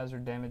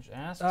 Haphazard Damage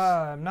asks.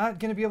 I'm not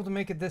going to be able to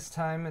make it this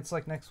time. It's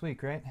like next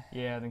week, right?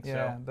 Yeah, I think so.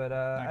 Yeah, but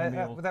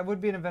that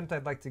would be an event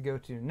I'd like to go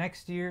to.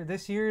 Next year,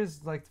 this year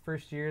is like the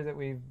first year that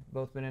we've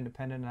both been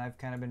independent, and I've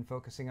kind of been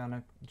focusing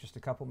on just a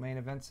couple main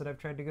events that I've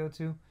tried to go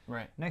to.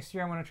 Right. Next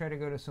year, I want to try to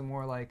go to some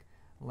more like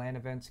LAN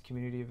events,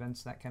 community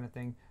events, that kind of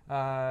thing.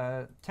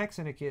 Tech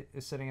Syndicate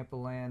is setting up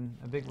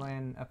a big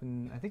LAN up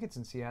in, I think it's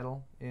in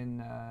Seattle,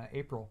 in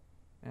April.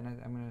 And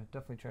I'm going to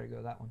definitely try to go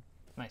to that one.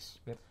 Nice.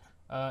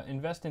 Yep.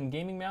 Invest in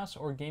gaming mouse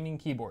or gaming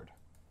keyboard?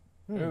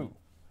 Ooh.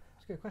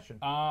 That's a good question.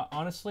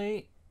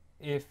 Honestly,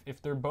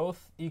 if they're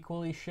both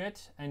equally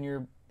shit and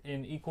you're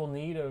in equal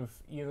need of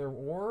either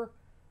or,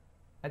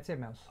 I'd say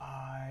mouse.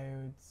 I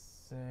would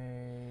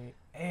say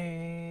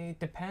it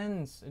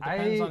depends. It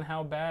depends on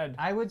how bad.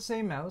 I would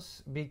say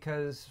mouse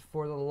because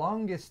for the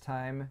longest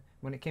time,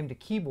 when it came to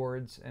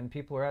keyboards and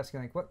people were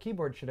asking like, what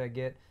keyboard should I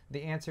get?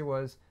 The answer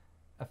was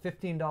a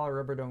 $15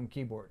 rubber dome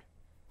keyboard.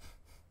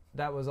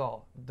 That was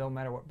all. Don't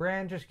matter what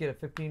brand, just get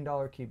a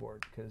 $15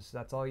 keyboard because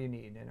that's all you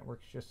need and it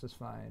works just as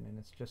fine and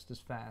it's just as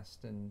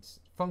fast and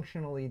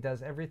functionally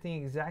does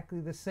everything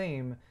exactly the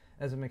same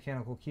as a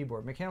mechanical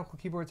keyboard. Mechanical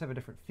keyboards have a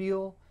different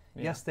feel.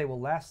 Yeah. Yes, they will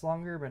last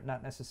longer, but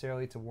not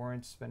necessarily to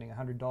warrant spending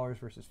 $100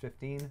 versus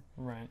 $15.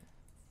 Right.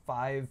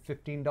 5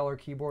 $15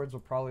 keyboards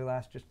will probably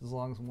last just as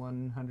long as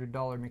one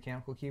 $100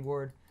 mechanical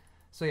keyboard.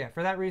 So yeah,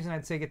 for that reason,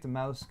 I'd say get the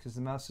mouse because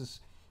the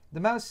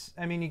mouse,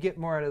 I mean, you get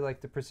more out of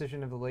like the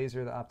precision of the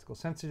laser, the optical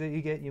sensor that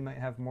you get. You might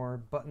have more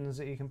buttons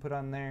that you can put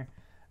on there.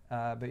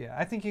 But yeah,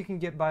 I think you can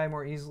get by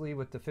more easily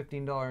with the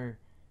 $15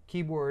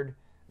 keyboard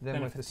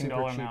than with the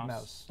super cheap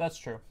mouse. That's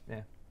true.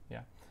 Yeah.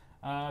 Yeah.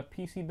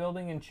 PC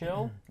building and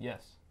chill?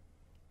 Yes.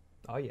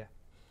 Oh yeah.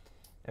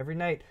 Every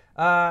night.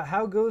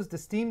 How goes the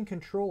Steam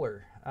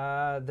controller?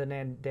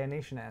 The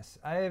Damnation S.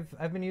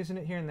 I've been using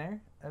it here and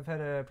there. I've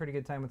had a pretty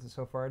good time with it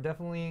so far.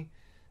 Definitely,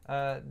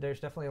 there's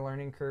definitely a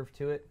learning curve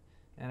to it,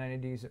 and I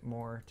need to use it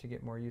more to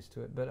get more used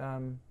to it. But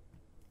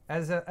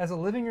as a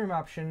living room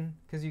option,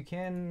 because you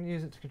can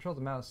use it to control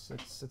the mouse,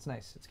 it's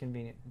nice. It's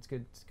convenient. It's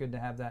good. It's good to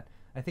have that.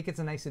 I think it's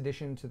a nice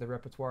addition to the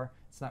repertoire.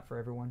 It's not for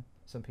everyone.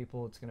 Some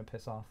people it's going to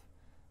piss off.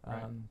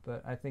 Right.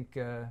 But I think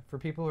for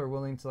people who are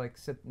willing to like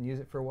sit and use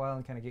it for a while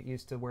and kind of get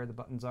used to where the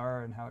buttons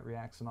are and how it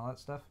reacts and all that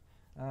stuff,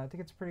 I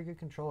think it's a pretty good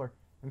controller.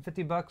 And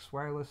 $50,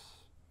 wireless,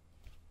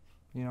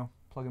 you know,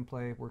 plug and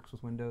play, works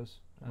with Windows.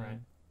 Right.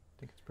 I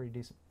think it's pretty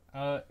decent.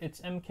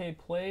 It's MK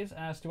Plays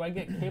asks, do I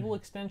get cable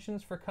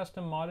extensions for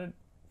custom modded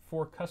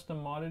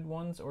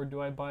ones, or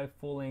do I buy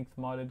full-length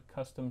modded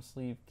custom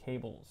sleeve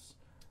cables?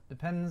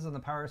 Depends on the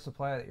power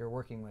supply that you're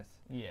working with.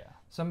 Yeah.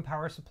 Some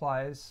power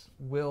supplies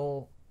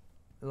will,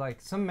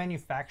 like some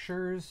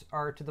manufacturers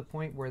are to the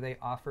point where they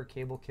offer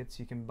cable kits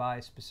you can buy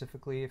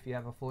specifically if you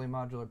have a fully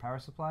modular power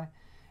supply.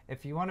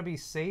 If you want to be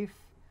safe,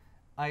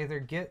 either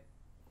get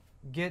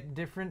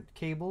different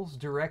cables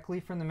directly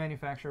from the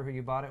manufacturer who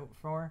you bought it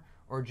for,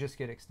 or just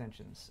get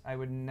extensions. I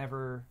would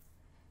never,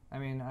 I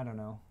mean, I don't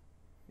know.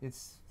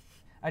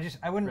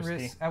 I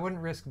wouldn't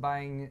risk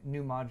buying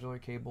new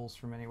modular cables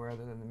from anywhere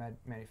other than the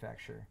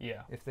manufacturer.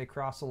 Yeah. If they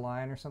cross a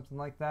line or something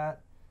like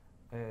that.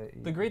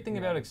 The great thing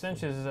about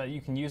extensions is that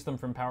you can use them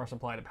from power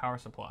supply to power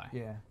supply.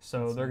 Yeah.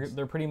 So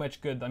they're pretty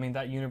much good. I mean,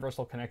 that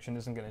universal connection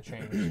isn't going to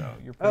change, so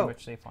you're pretty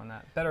much safe on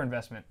that. Better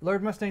investment.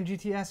 Lord Mustang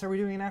GTS, are we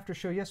doing an after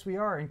show? Yes, we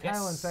are. And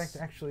Kyle, in fact,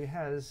 actually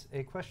has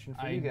a question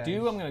for you guys. I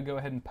do. I'm going to go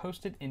ahead and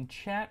post it in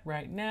chat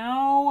right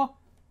now.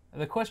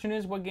 The question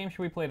is, what game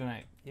should we play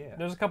tonight? Yeah.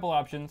 There's a couple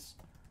options.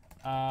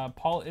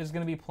 Paul is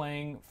going to be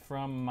playing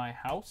from my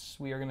house.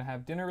 We are going to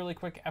have dinner really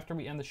quick after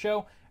we end the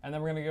show, and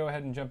then we're going to go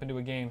ahead and jump into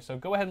a game. So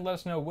go ahead and let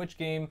us know which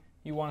game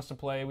you want us to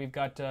play. We've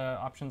got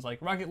options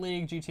like Rocket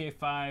League, GTA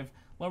 5,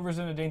 Lovers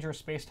in a Dangerous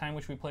Space-Time,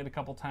 which we played a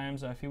couple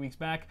times a few weeks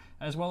back,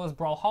 as well as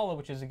Brawlhalla,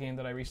 which is a game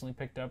that I recently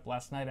picked up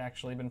last night,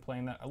 actually. Been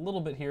playing that a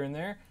little bit here and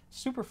there.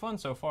 Super fun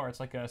so far.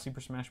 It's like a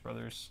Super Smash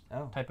Brothers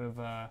type of...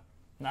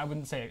 I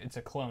wouldn't say it's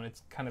a clone.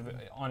 It's kind of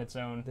on its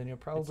own. Then you'll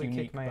probably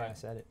kick my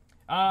ass at it.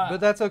 But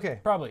that's okay.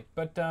 Probably.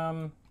 But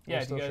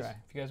yeah, if you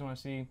guys want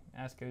to see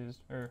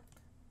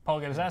Paul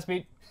get his ass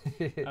beat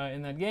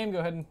in that game, go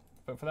ahead and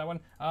vote for that one.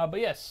 But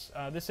yes,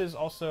 this is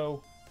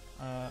also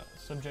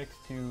subject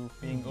to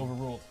being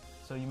overruled.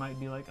 So you might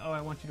be like, oh,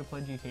 I want you to play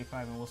GTA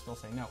 5, and we'll still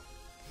say no,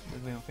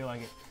 because we don't feel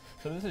like it.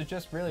 So this is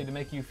just really to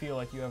make you feel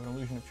like you have an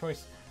illusion of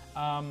choice.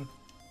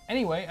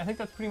 Anyway, I think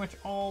that's pretty much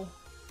all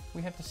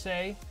we have to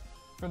say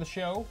for the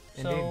show.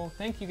 Indeed. So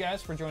thank you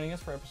guys for joining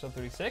us for episode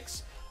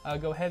 36.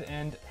 Go ahead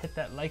and hit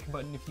that like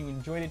button if you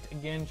enjoyed it.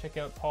 Again, check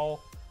out Paul's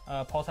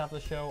half of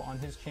the show on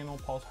his channel,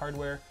 Paul's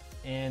Hardware.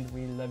 And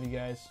we love you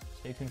guys.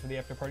 Stay tuned for the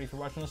after party if you're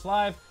watching us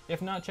live.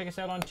 If not, check us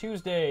out on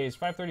Tuesdays,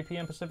 5:30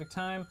 p.m. Pacific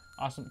time.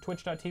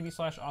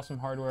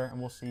 Twitch.tv/awesomehardware. And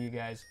we'll see you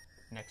guys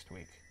next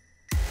week.